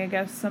 okay, I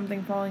guess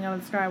something falling out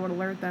of the sky would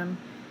alert them.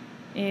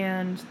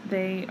 And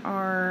they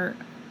are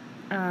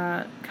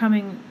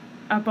coming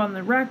up on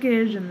the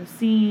wreckage and the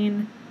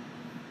scene.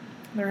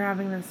 They're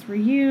having this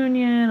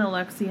reunion.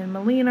 Alexei and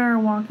Melina are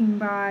walking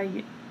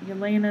by.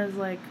 Yelena's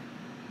like,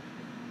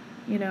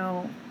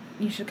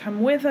 you should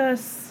come with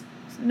us,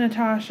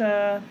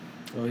 Natasha.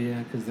 Oh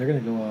yeah, because they're gonna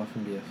go off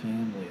and be a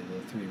family, the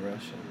three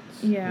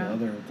Russians. Yeah.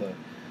 The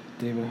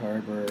David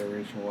Harbour,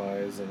 Rachel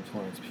Weisz, and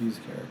Florence Pugh's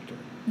character,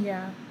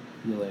 Yeah.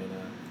 Yelena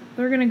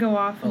They're going to go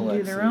off and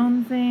do their Alexei.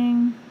 own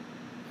thing.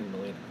 and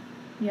Melina.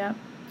 Yep.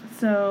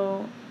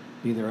 So,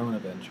 Be their own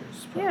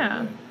adventures, probably.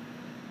 Yeah.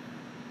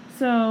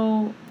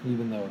 so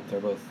Even though they're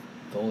both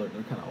older,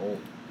 they're kind of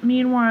old.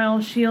 meanwhile,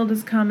 S.H.I.E.L.D.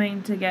 is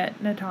coming to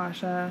get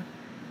Natasha.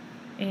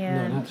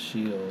 And No, not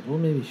S.H.I.E.L.D. Well,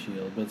 maybe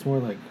S.H.I.E.L.D., but it's more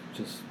like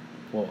just,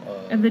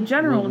 And the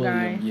general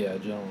William, guy. Yeah,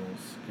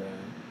 general's guy.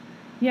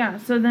 yeah,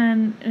 so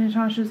then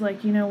Natasha's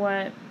like, you know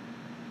what?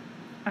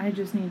 I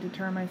just need to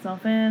turn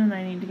myself in, and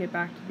I need to get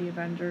back to the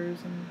Avengers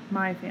and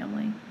my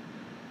family.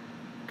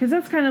 Because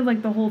that's kind of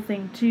like the whole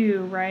thing,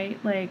 too, right?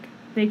 Like,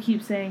 they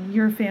keep saying,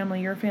 your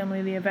family,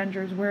 the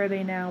Avengers, where are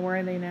they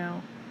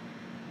now?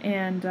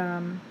 And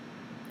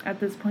at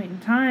this point in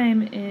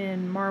time,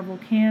 in Marvel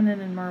canon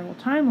and Marvel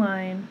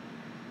timeline,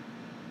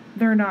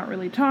 they're not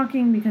really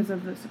talking because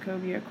of the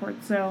Sokovia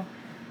Accord. So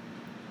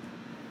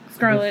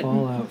Scarlet... The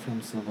fallout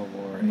from Civil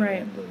War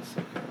Right. and the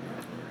Sokovia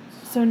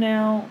Accords. So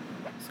now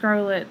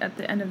Scarlet, at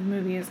the end of the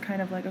movie, is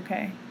kind of like,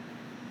 okay,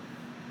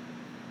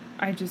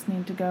 I just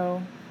need to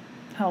go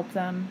help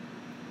them.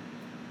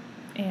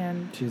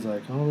 And She's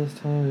like, all this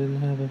time I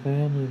didn't have a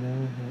family,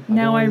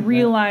 now I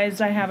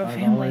realized I have a I've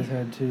family. always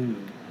had two.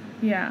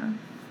 Yeah.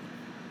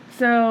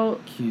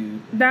 So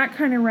Cute. that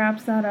kind of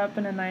wraps that up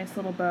in a nice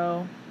little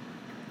bow.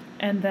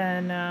 And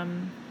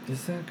then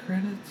Is that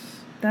credits?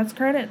 that's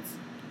credits.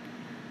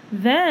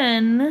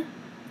 Then,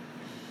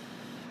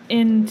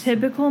 in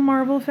typical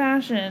Marvel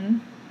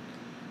fashion,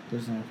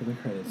 There's an after the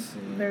credits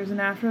scene. there's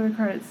an after the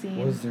credits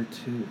scene. Was there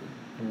two?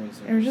 Or was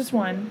There's just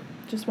one.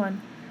 Just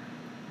one.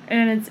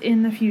 And it's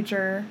in the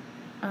future.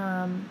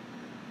 Yelena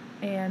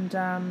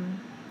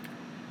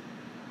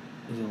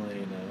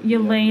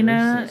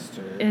Yelena's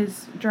sister.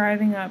 is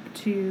driving up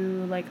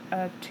to like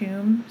a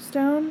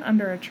tombstone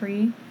under a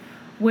tree,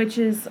 which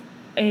is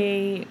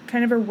a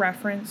kind of a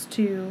reference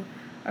to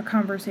a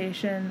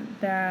conversation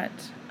that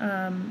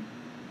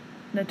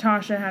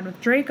Natasha had with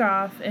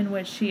Dreykov, in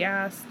which she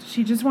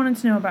just wanted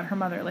to know about her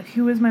mother. Like,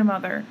 who is my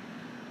mother?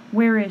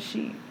 Where is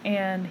she?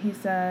 And he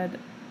said,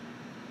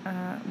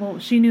 well,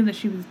 she knew that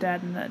she was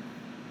dead and that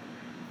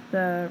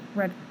the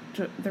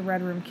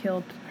Red Room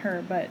killed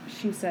her, but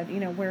she said,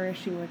 where is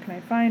she? Where can I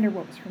find her?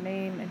 What was her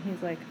name? And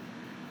he's like,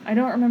 I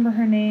don't remember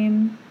her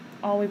name.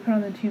 All we put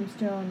on the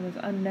tombstone was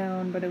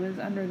unknown, but it was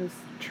under this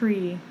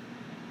tree,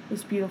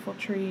 this beautiful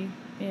tree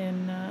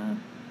in,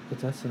 But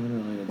that's an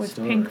unrelated with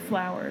story. pink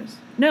flowers.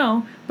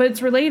 No, but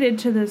it's related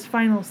to this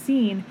final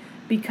scene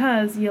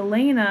because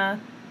Yelena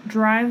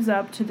drives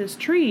up to this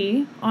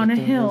tree on But a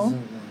there hill.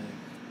 wasn't,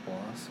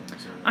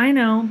 blossoms or... I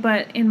know,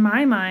 but in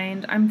my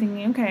mind, I'm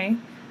thinking, okay,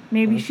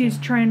 maybe Okay. she's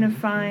trying to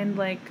find,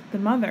 the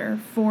mother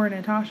for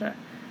Natasha.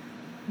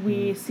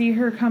 We see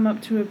her come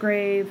up to a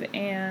grave,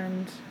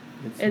 and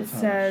It's it Natasha.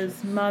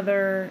 says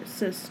Mother,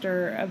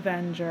 Sister,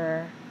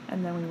 Avenger,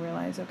 and then we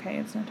realize, okay,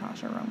 it's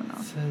Natasha It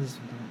Romanoff. says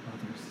not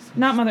mother. It says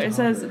Not mother, it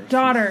says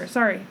daughter,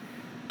 sorry.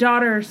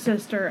 Daughter,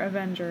 Sister,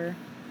 Avenger.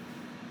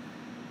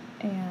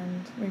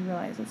 And we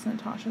realize it's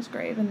Natasha's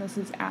grave, and this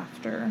is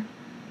after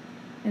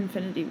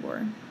Infinity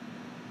War.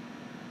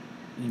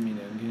 You mean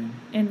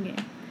Endgame?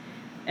 Endgame.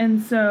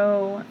 And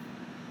so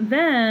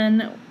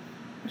then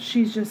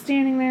she's just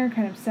standing there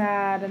kind of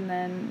sad, and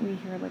then we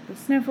hear the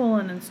sniffle,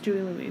 and it's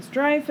Julie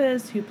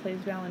Louis-Dreyfus who plays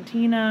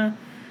Valentina.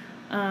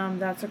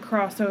 That's a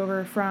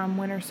crossover from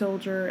Winter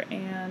Soldier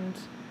and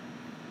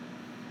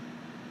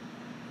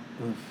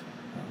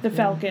the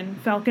Falcon.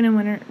 Falcon and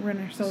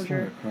Winter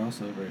Soldier. It's not a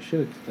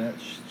crossover. That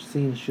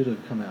scene should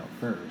have come out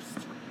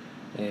first.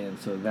 And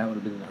so that would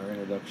have been our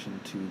introduction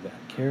to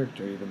that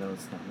character, even though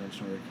it's not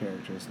mentioned what her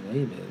character's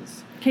name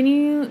is. Can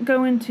you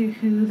go into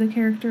who the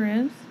character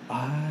is?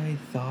 I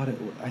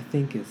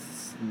think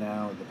it's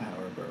now the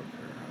Power Broker.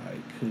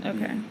 I could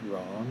Okay. be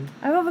wrong.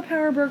 I thought the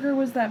Power Broker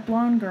was that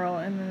blonde girl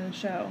in the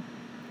show.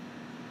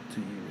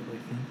 Do you really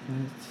think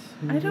that's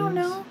who I it don't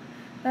is? know.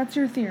 That's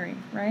your theory,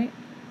 right?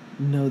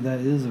 No, that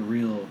is a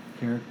real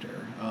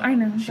character. I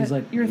know, She's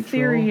but neutral. your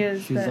theory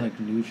is she's that-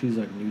 she's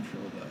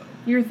neutral though.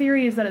 Your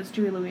theory is that it's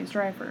Julie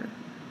Louis-Dreyfus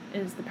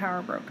is the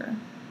Power Broker.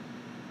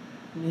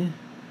 Yeah.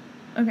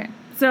 Okay,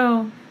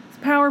 so it's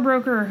Power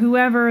Broker or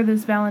whoever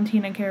this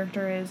Valentina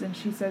character is, and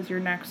she says your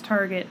next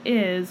target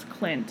is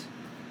Clint,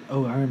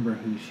 Oh, I remember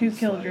who who she's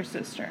killed your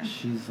sister.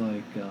 She's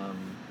like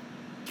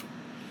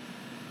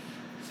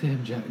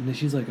Sam Jack. No,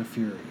 she's like a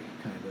Fury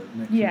kind of.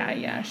 Nick Yeah,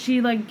 Fury. yeah.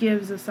 She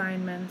gives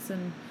assignments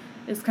and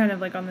is kind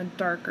of on the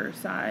darker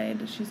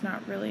side. She's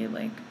not really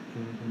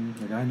Mm-hmm.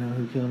 Like I know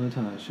who killed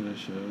Natasha.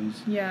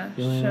 Shows. yeah.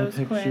 Yelena Shows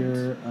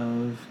picture Clint,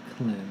 of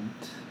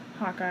Clint.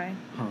 Hawkeye.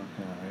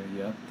 Hawkeye,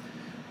 yep.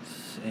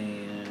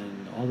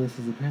 And all this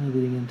is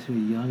apparently leading into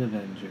Young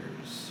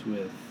Avengers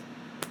with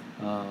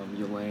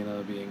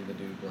Yelena being the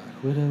new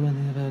Black Widow in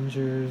the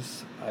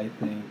Avengers, I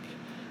think.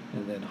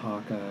 And then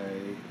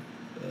Hawkeye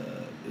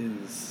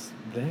is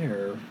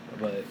there,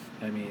 but,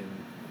 I mean,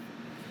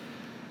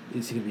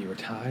 is he going to be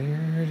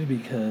retired?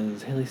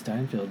 Because Haley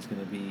Steinfeld's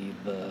going to be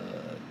the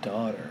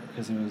daughter,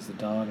 because it was the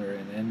daughter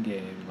in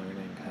Endgame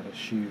learning how to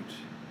shoot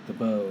the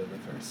bow in the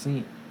first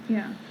scene.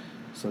 Yeah.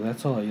 So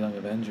that's all a Young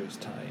Avengers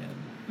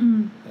tie-in.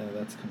 Mm. And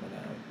that's coming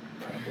out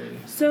probably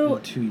So-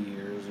 in 2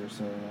 years or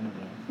so. I don't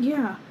know.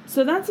 Yeah.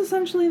 So that's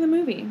essentially the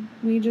movie.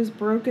 We just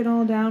broke it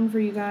all down for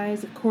you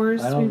guys. Of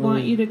course, I we don't want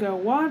really- you to go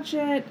watch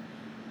it.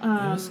 It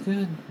was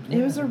good.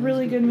 it was a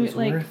really good movie, It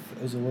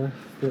was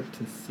worth it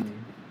to see.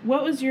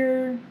 What was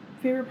your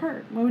favorite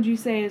part? What would you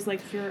say is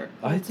your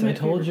I ultimate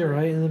told you favorite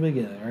part? right in the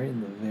beginning, right in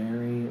the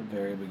very,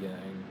 very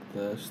beginning.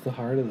 Just the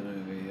heart of the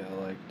movie.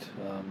 I liked.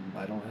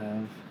 I don't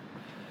have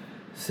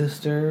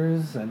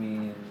sisters. I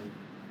mean,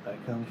 I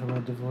come from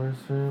a divorced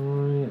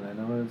family, and I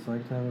know what it's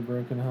like to have a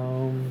broken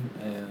home.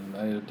 And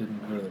I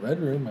didn't go to the Red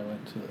Room. I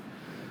went to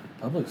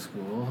public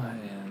school,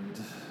 and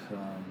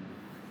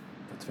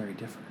that's very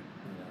different,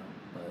 you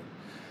know.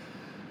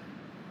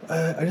 But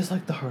I just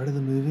like the heart of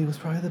the movie was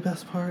probably the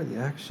best part. The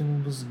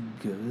action was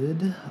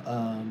good.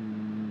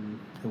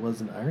 It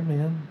wasn't Iron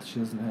Man. She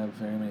doesn't have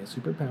very many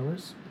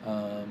superpowers.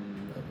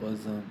 It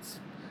wasn't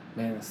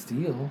Man of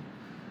Steel,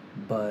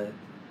 but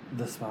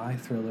the spy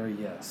thriller,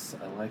 yes,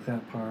 I like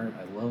that part.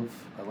 I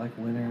like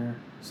Winter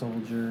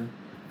Soldier,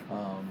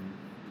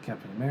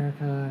 Captain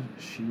America.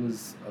 She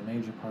was a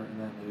major part in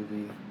that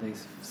movie. They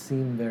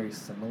seem very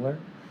similar,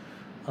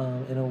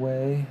 in a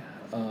way.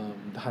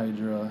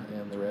 Hydra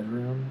and the Red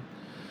Room.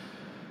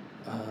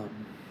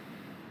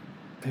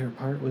 Favorite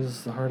part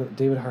was the heart of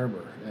David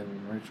Harbour and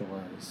Rachel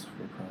Weisz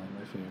were probably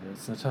my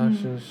favorites.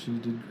 Natasha, she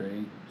did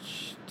great.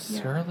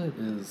 Scarlett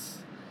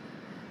is.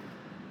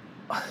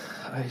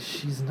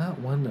 She's not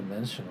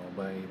one-dimensional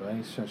by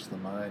any stretch of the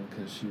mind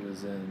because she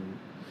was in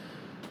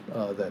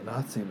that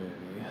Nazi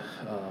movie,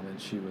 and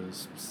she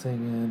was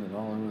singing and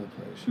all over the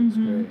place. She was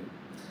great.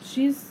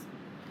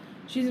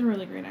 She's a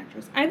really great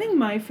actress. I think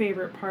my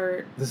favorite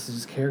part. This is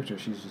just character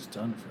she's just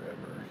done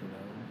forever, you know.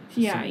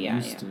 She's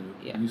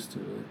used to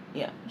it.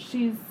 Yeah,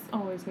 she's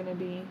always gonna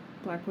be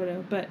Black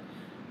Widow, but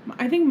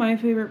I think my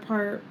favorite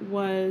part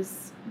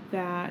was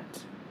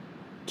that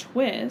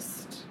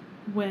twist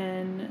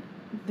when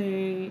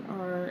they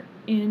are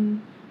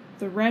in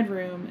the Red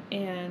Room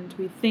and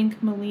we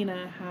think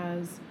Melina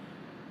has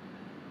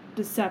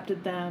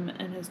decepted them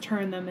and has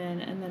turned them in,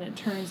 and then it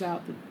turns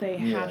out that they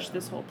hatched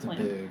this whole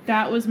plan.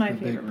 That was my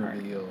favorite part.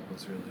 The reveal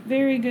was really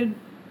very good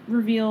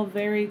reveal,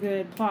 very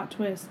good plot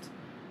twist,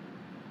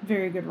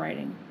 very good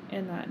writing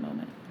in that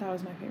moment. That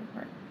was my favorite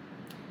part.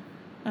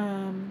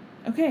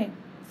 Okay,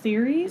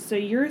 theory. So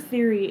your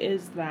theory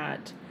is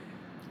that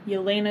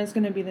Yelena's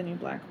going to be the new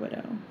Black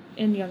Widow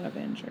in Young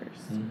Avengers.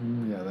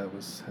 Mm-hmm. Yeah,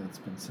 that's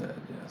been said,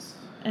 yes.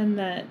 And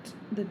that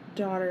the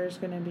daughter is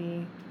going to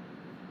be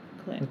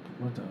Clint.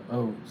 What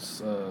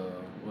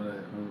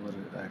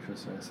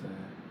actress did I say?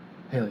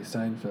 Haley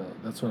Steinfeld.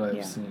 That's what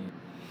I've seen.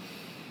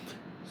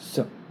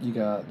 So, you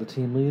got the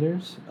team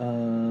leaders.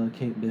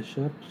 Kate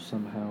Bishop.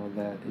 Somehow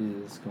that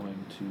is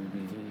going to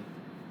be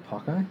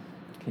Hawkeye.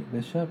 Kate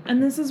Bishop.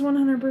 And this is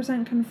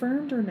 100%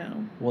 confirmed or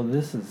no? Well,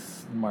 this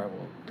is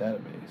Marvel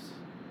database.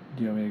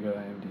 Do you want me to go to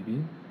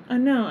IMDb?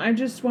 No, I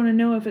just want to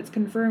know if it's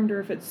confirmed or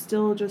if it's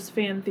still just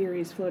fan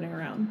theories floating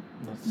around.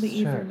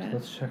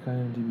 Let's check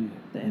IMDb.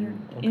 The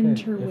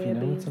interweb. If you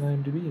know it's on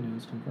IMDb, you know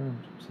it's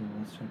confirmed. So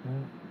let's check it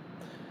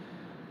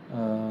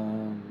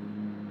out.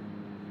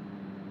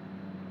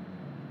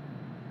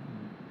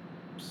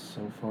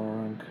 So far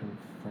unconfirmed.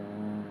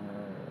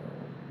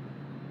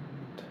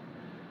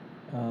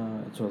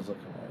 That's what it's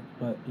looking like.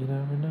 But you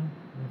never know.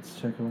 Let's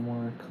check one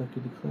more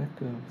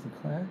clickety-click of the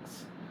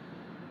clacks.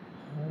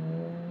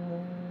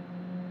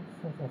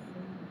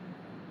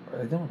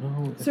 I don't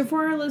know. So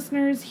for our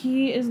listeners,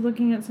 he is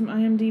looking at some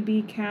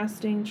IMDb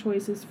casting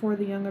choices for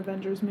the Young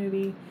Avengers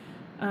movie.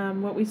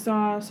 What we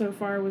saw so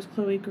far was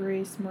Chloe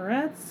Grace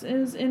Moretz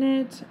is in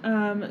it.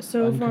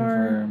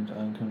 Unconfirmed.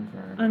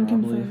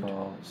 Probably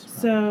false.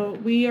 So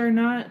we are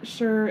not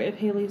sure if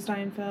Haley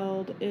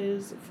Steinfeld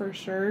is for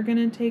sure going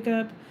to take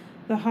up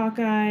the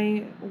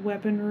Hawkeye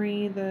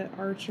weaponry, the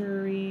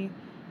archery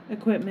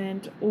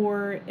equipment,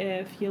 or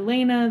if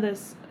Yelena,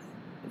 this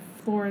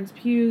Florence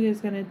Pugh, is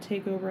going to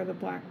take over the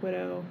Black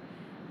Widow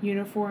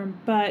uniform.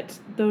 But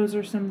those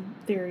are some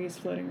theories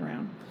floating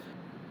around.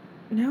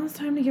 Now it's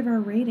time to give our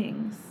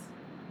ratings.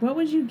 What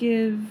would you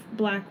give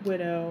Black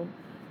Widow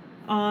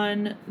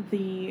on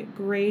the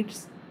grade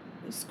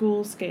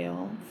school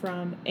scale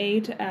from A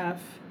to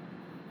F?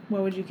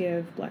 What would you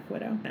give Black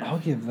Widow? I'll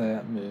give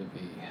that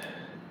movie,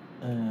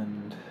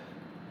 and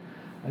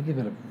I'll give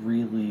it a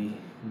really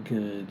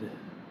good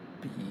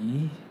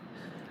B.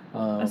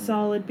 A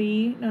solid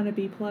B, not a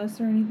B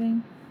plus or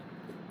anything?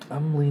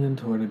 I'm leaning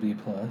toward a B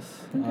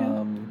plus.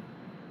 Okay.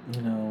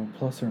 You know,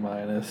 plus or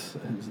minus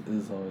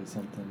is always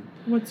something.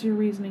 What's your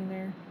reasoning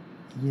there?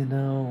 You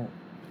know,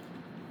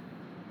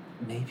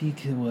 maybe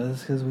it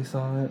was because we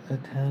saw it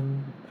at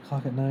 10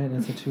 o'clock at night and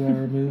it's a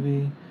 2-hour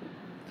movie.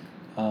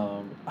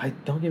 I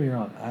don't get me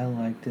wrong, I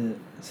liked it.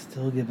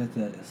 Still give it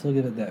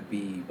that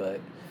B, but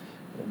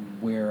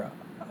where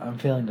I'm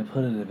failing to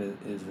put it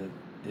is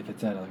if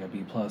it's at like a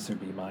B plus or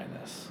B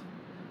minus.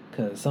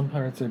 Because some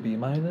parts are B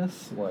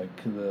minus,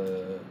 like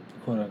the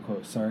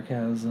quote-unquote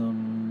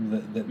sarcasm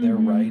that they're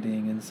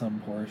writing in some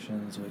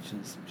portions, which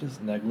is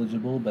just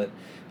negligible, but,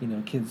 you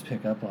know, kids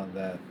pick up on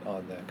that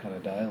kind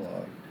of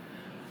dialogue.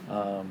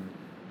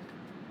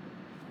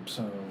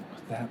 So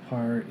that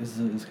part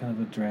is kind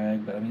of a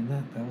drag, but I mean,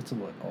 that's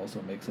what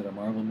also makes it a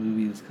Marvel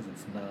movie, is because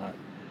it's not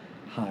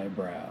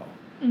highbrow.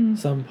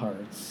 Some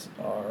parts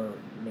are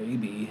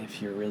maybe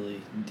if you're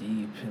really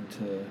deep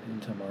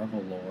into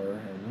Marvel lore,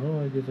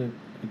 and I get a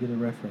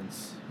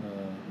reference,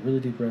 really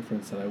deep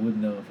reference that I wouldn't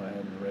know if I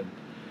hadn't read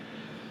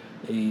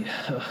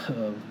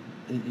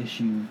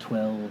issue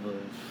 12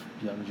 of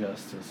Young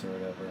Justice or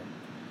whatever.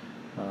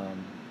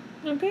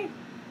 Okay.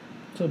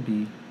 So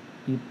B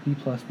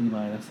plus, B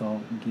minus. I'll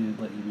let you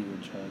be the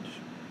judge.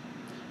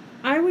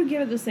 I would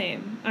give it the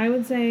same. I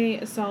would say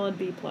a solid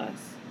B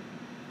plus.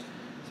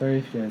 Sorry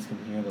if you guys can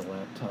hear the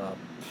laptop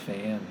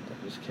fan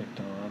that just kicked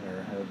on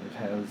or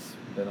has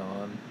been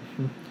on.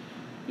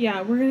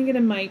 Yeah, we're gonna get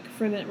a mic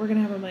for that. We're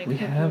gonna have a mic. We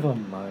for have the- a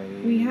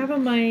mic. We have a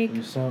mic. We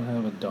just don't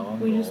have a dongle.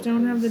 We just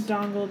don't have the 'cause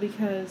dongle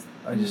because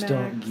I just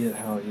don't Max- get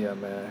how,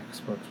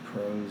 MacBook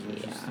Pros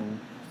are just Yeah.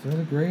 they're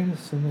the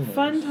greatest in the world.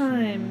 Fun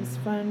times.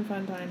 Fun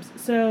times.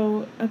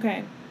 So,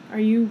 okay. Are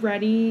you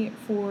ready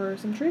for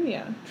some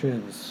trivia?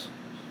 Trivs.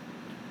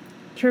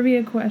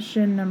 Trivia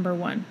question number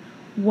 1.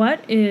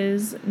 What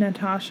is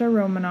Natasha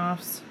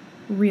Romanoff's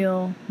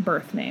real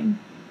birth name?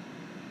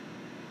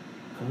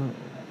 Oh.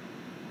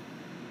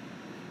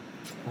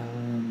 I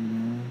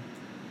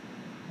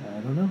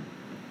don't know.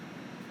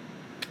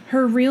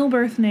 Her real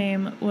birth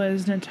name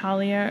was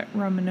Natalia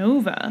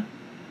Romanova.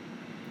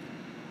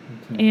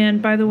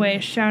 And by the way,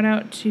 shout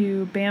out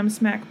to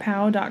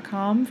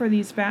bamsmackpow.com for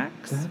these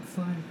facts. That's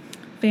like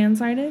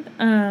Fan-sided.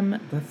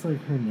 that's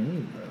like her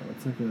name though.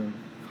 It's like a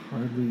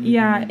hardly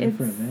Yeah, even a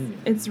different name.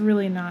 it's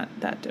really not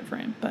that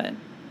different, but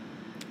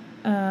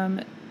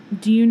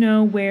do you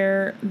know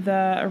where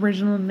the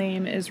original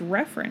name is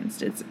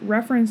referenced? It's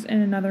referenced in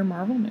another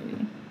Marvel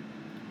movie.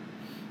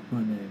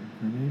 What name?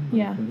 Her name?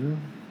 Yeah. Black Widow?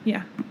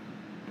 Yeah.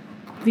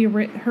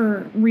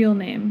 Her real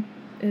name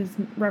is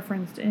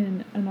referenced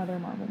in another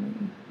Marvel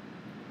movie.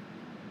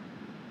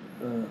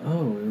 It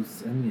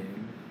was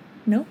Endgame.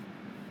 Nope.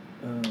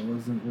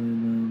 Wasn't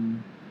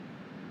when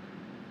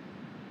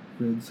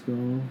Red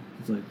Skull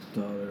was like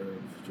the daughter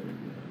of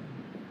Dragon.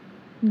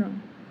 No.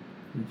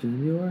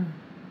 Infinity War?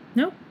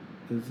 Nope.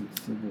 Is it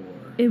Civil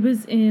War? It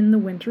was in The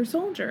Winter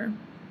Soldier.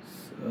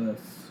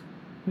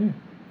 Yeah.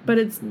 But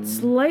it's Cool.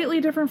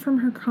 slightly different from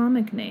her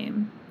comic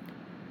name.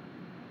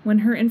 When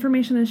her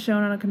information is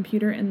shown on a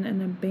computer in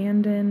an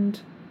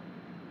abandoned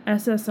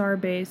SSR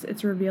base,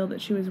 it's revealed that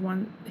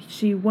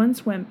she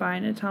once went by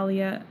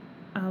Natalia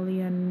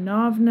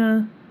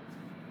Alyanovna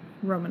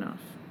Romanoff.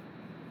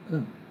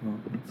 Oh, well,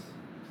 that's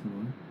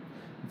similar.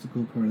 It's a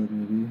cool part of the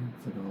movie.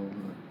 It's like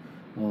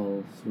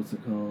all what's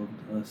it called?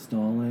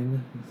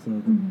 Stalling, so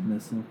the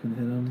missile can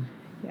hit him.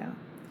 Yeah.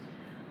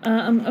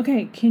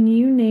 Okay, can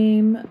you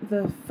name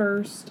the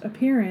first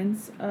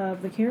appearance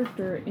of the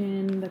character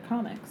in the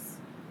comics?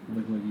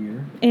 Like what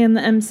year? And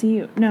the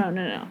MCU.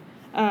 No.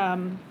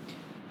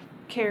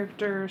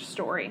 Character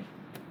story.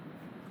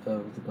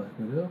 Of the Black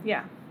Widow?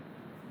 Yeah.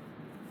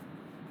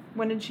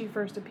 When did she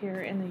first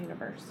appear in the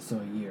universe? So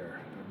a year.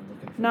 I'm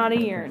looking for Not a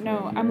looking year. for No,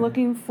 a I'm year.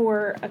 looking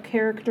for a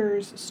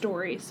character's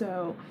story.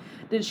 So,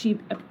 did she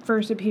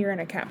first appear in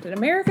a Captain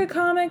America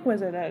comic?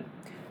 Was it a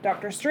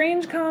Doctor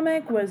Strange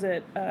comic? Was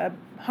it a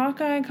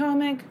Hawkeye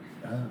comic?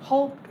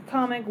 Hulk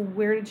comic?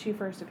 Where did she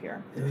first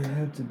appear? It would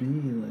have to be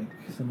like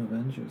some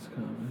Avengers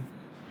comic.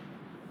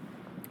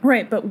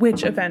 Right, but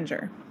which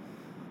Avenger?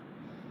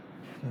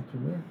 Captain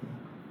America.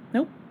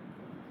 Nope.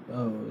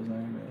 Oh, it was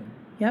Iron Man.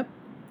 Yep.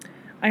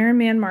 Iron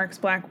Man marks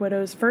Black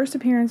Widow's first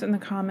appearance in the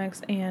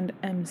comics and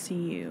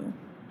MCU.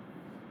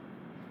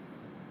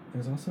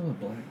 There's also a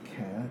black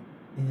cat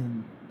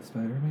in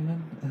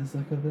Spider-Man as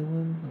like a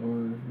villain,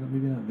 or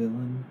maybe not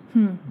villain,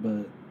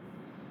 but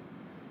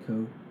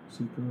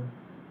super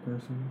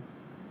person.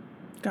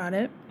 Got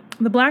it.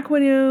 The Black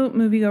Widow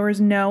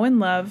moviegoers know and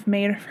love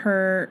made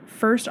her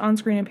first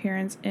on-screen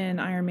appearance in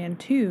Iron Man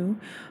 2,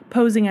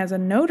 posing as a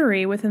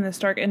notary within the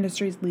Stark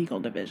Industries legal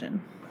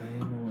division. I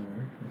am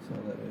aware. I saw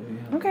that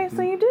movie. Okay,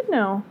 so you did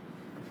know.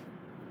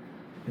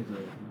 I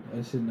did. I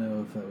just didn't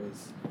know if that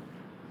was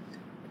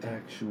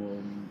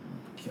actual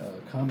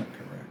comic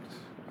correct.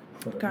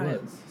 But Got it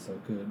it. was. So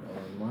good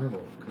on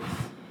Marvel, because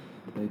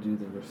they do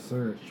the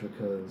research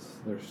because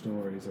their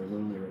stories are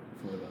literally written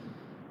for them.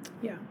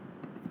 Yeah.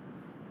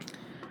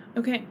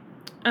 Okay.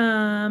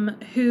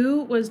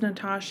 Who was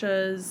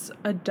Natasha's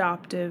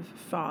adoptive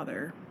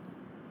father?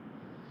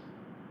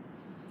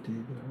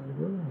 David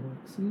Harbour,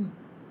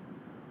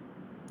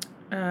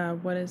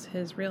 Alexi? What is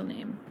his real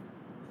name?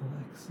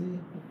 Alexi?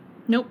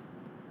 Nope.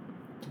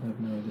 I have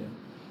no idea.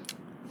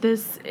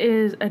 This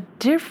is a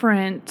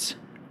different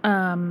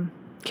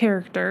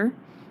character,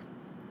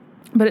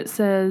 but it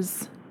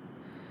says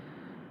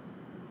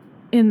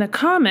in the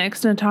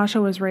comics, Natasha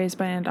was raised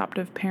by an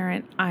adoptive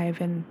parent,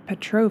 Ivan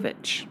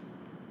Petrovich.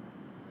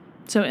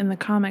 So in the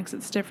comics,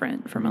 it's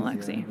different from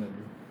Alexi.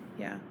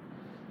 Yeah.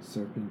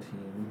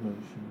 Serpentine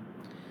motion.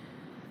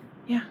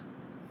 Yeah.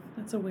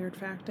 That's a weird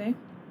fact, eh?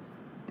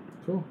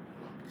 Cool.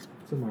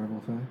 It's a Marvel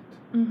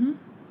fact. Mm-hmm.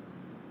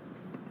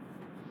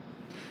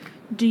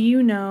 Do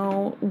you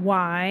know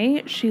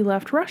why she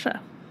left Russia?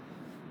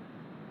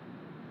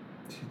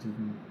 She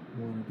didn't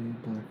want to be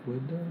Black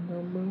Widow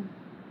no more.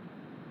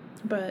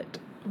 But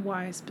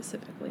why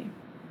specifically?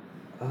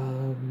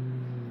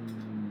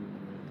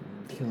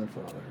 Kill her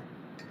father.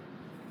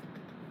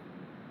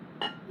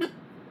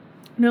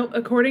 Nope.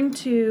 According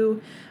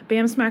to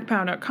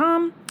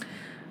bamsmackpow.com,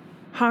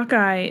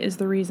 Hawkeye is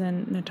the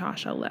reason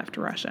Natasha left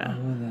Russia.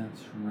 Oh,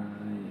 that's right.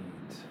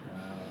 Wow.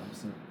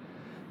 So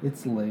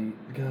it's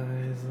late,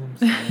 guys. I'm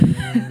sorry.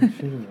 I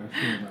should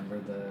have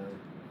remembered that.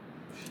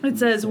 It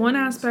says one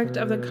saves aspect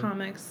of the her.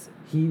 comics.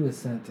 He was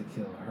sent to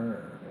kill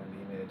her, and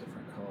he made a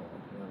different call.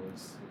 That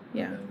was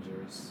Yeah.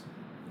 Avengers.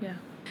 Yeah.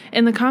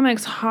 In the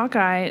comics,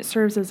 Hawkeye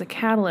serves as a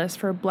catalyst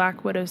for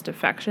Black Widow's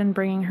defection,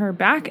 bringing her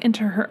back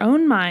into her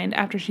own mind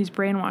after she's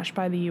brainwashed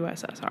by the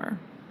USSR.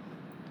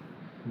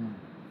 Cool.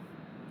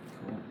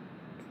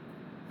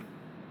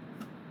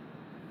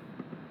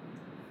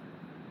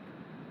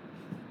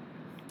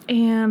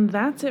 And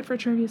that's it for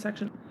trivia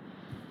section.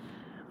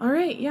 All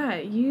right, yeah,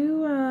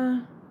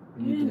 you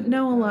didn't did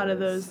know it, a lot of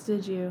guys. those,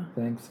 did you?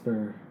 Thanks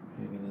for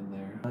hanging in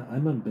there.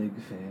 I'm a big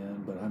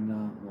fan, but I'm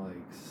not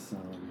like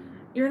some.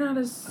 You're not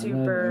a I'm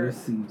super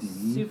not an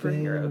OCD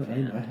superhero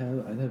fan.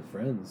 I have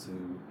friends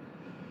who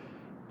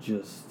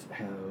just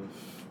have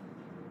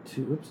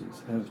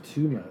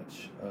too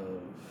much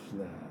of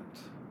that.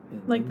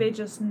 In Like them. they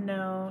just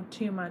know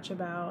too much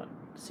about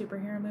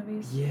superhero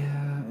movies.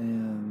 Yeah,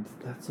 and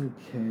that's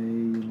okay,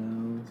 you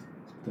know.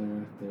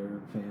 They're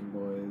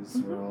fanboys.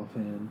 Mm-hmm. We're all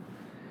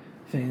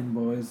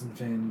fanboys and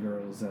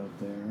fangirls out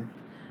there.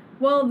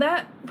 Well,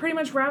 that pretty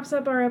much wraps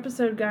up our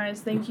episode,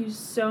 guys. Thank you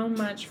so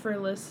much for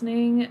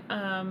listening.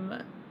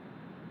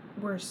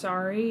 We're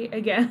sorry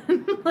again.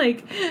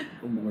 Like,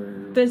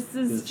 this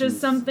is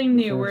just something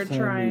new we're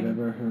trying. We've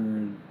ever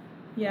heard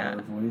Yeah.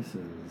 our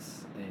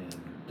voices, and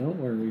don't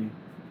worry.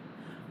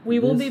 We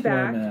will this be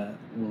back. Format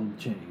will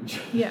change.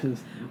 Yeah.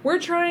 We're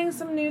trying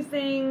some new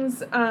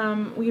things.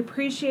 We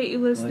appreciate you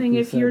listening. Like we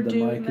if you're said,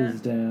 doing the mic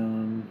is that.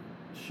 down.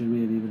 Should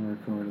we have even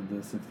recorded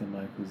this if the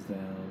mic was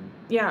down?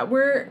 Yeah,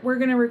 we're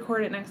gonna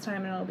record it next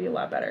time and it'll be a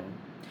lot better.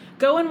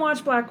 Go and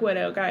watch Black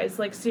Widow, guys.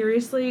 Like,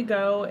 seriously,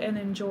 go and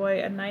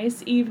enjoy a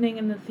nice evening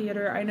in the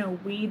theater. I know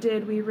we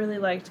did. We really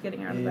liked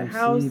getting out of the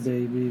house. AMC,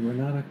 baby. We're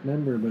not a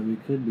member, but we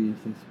could be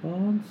if they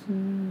sponsor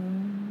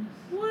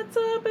us. What's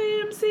up,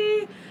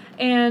 AMC?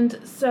 And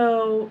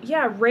so,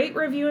 yeah, rate,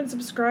 review, and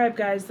subscribe,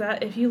 guys.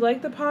 That if you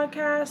like the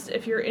podcast,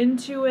 if you're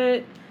into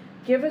it,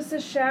 give us a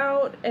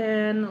shout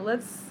and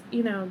let's,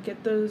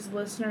 get those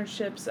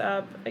listenerships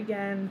up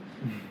again.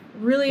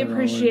 Really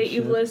appreciate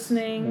you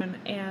listening.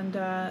 And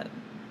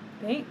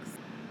thanks.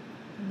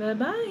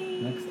 Bye-bye.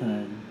 Next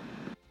time.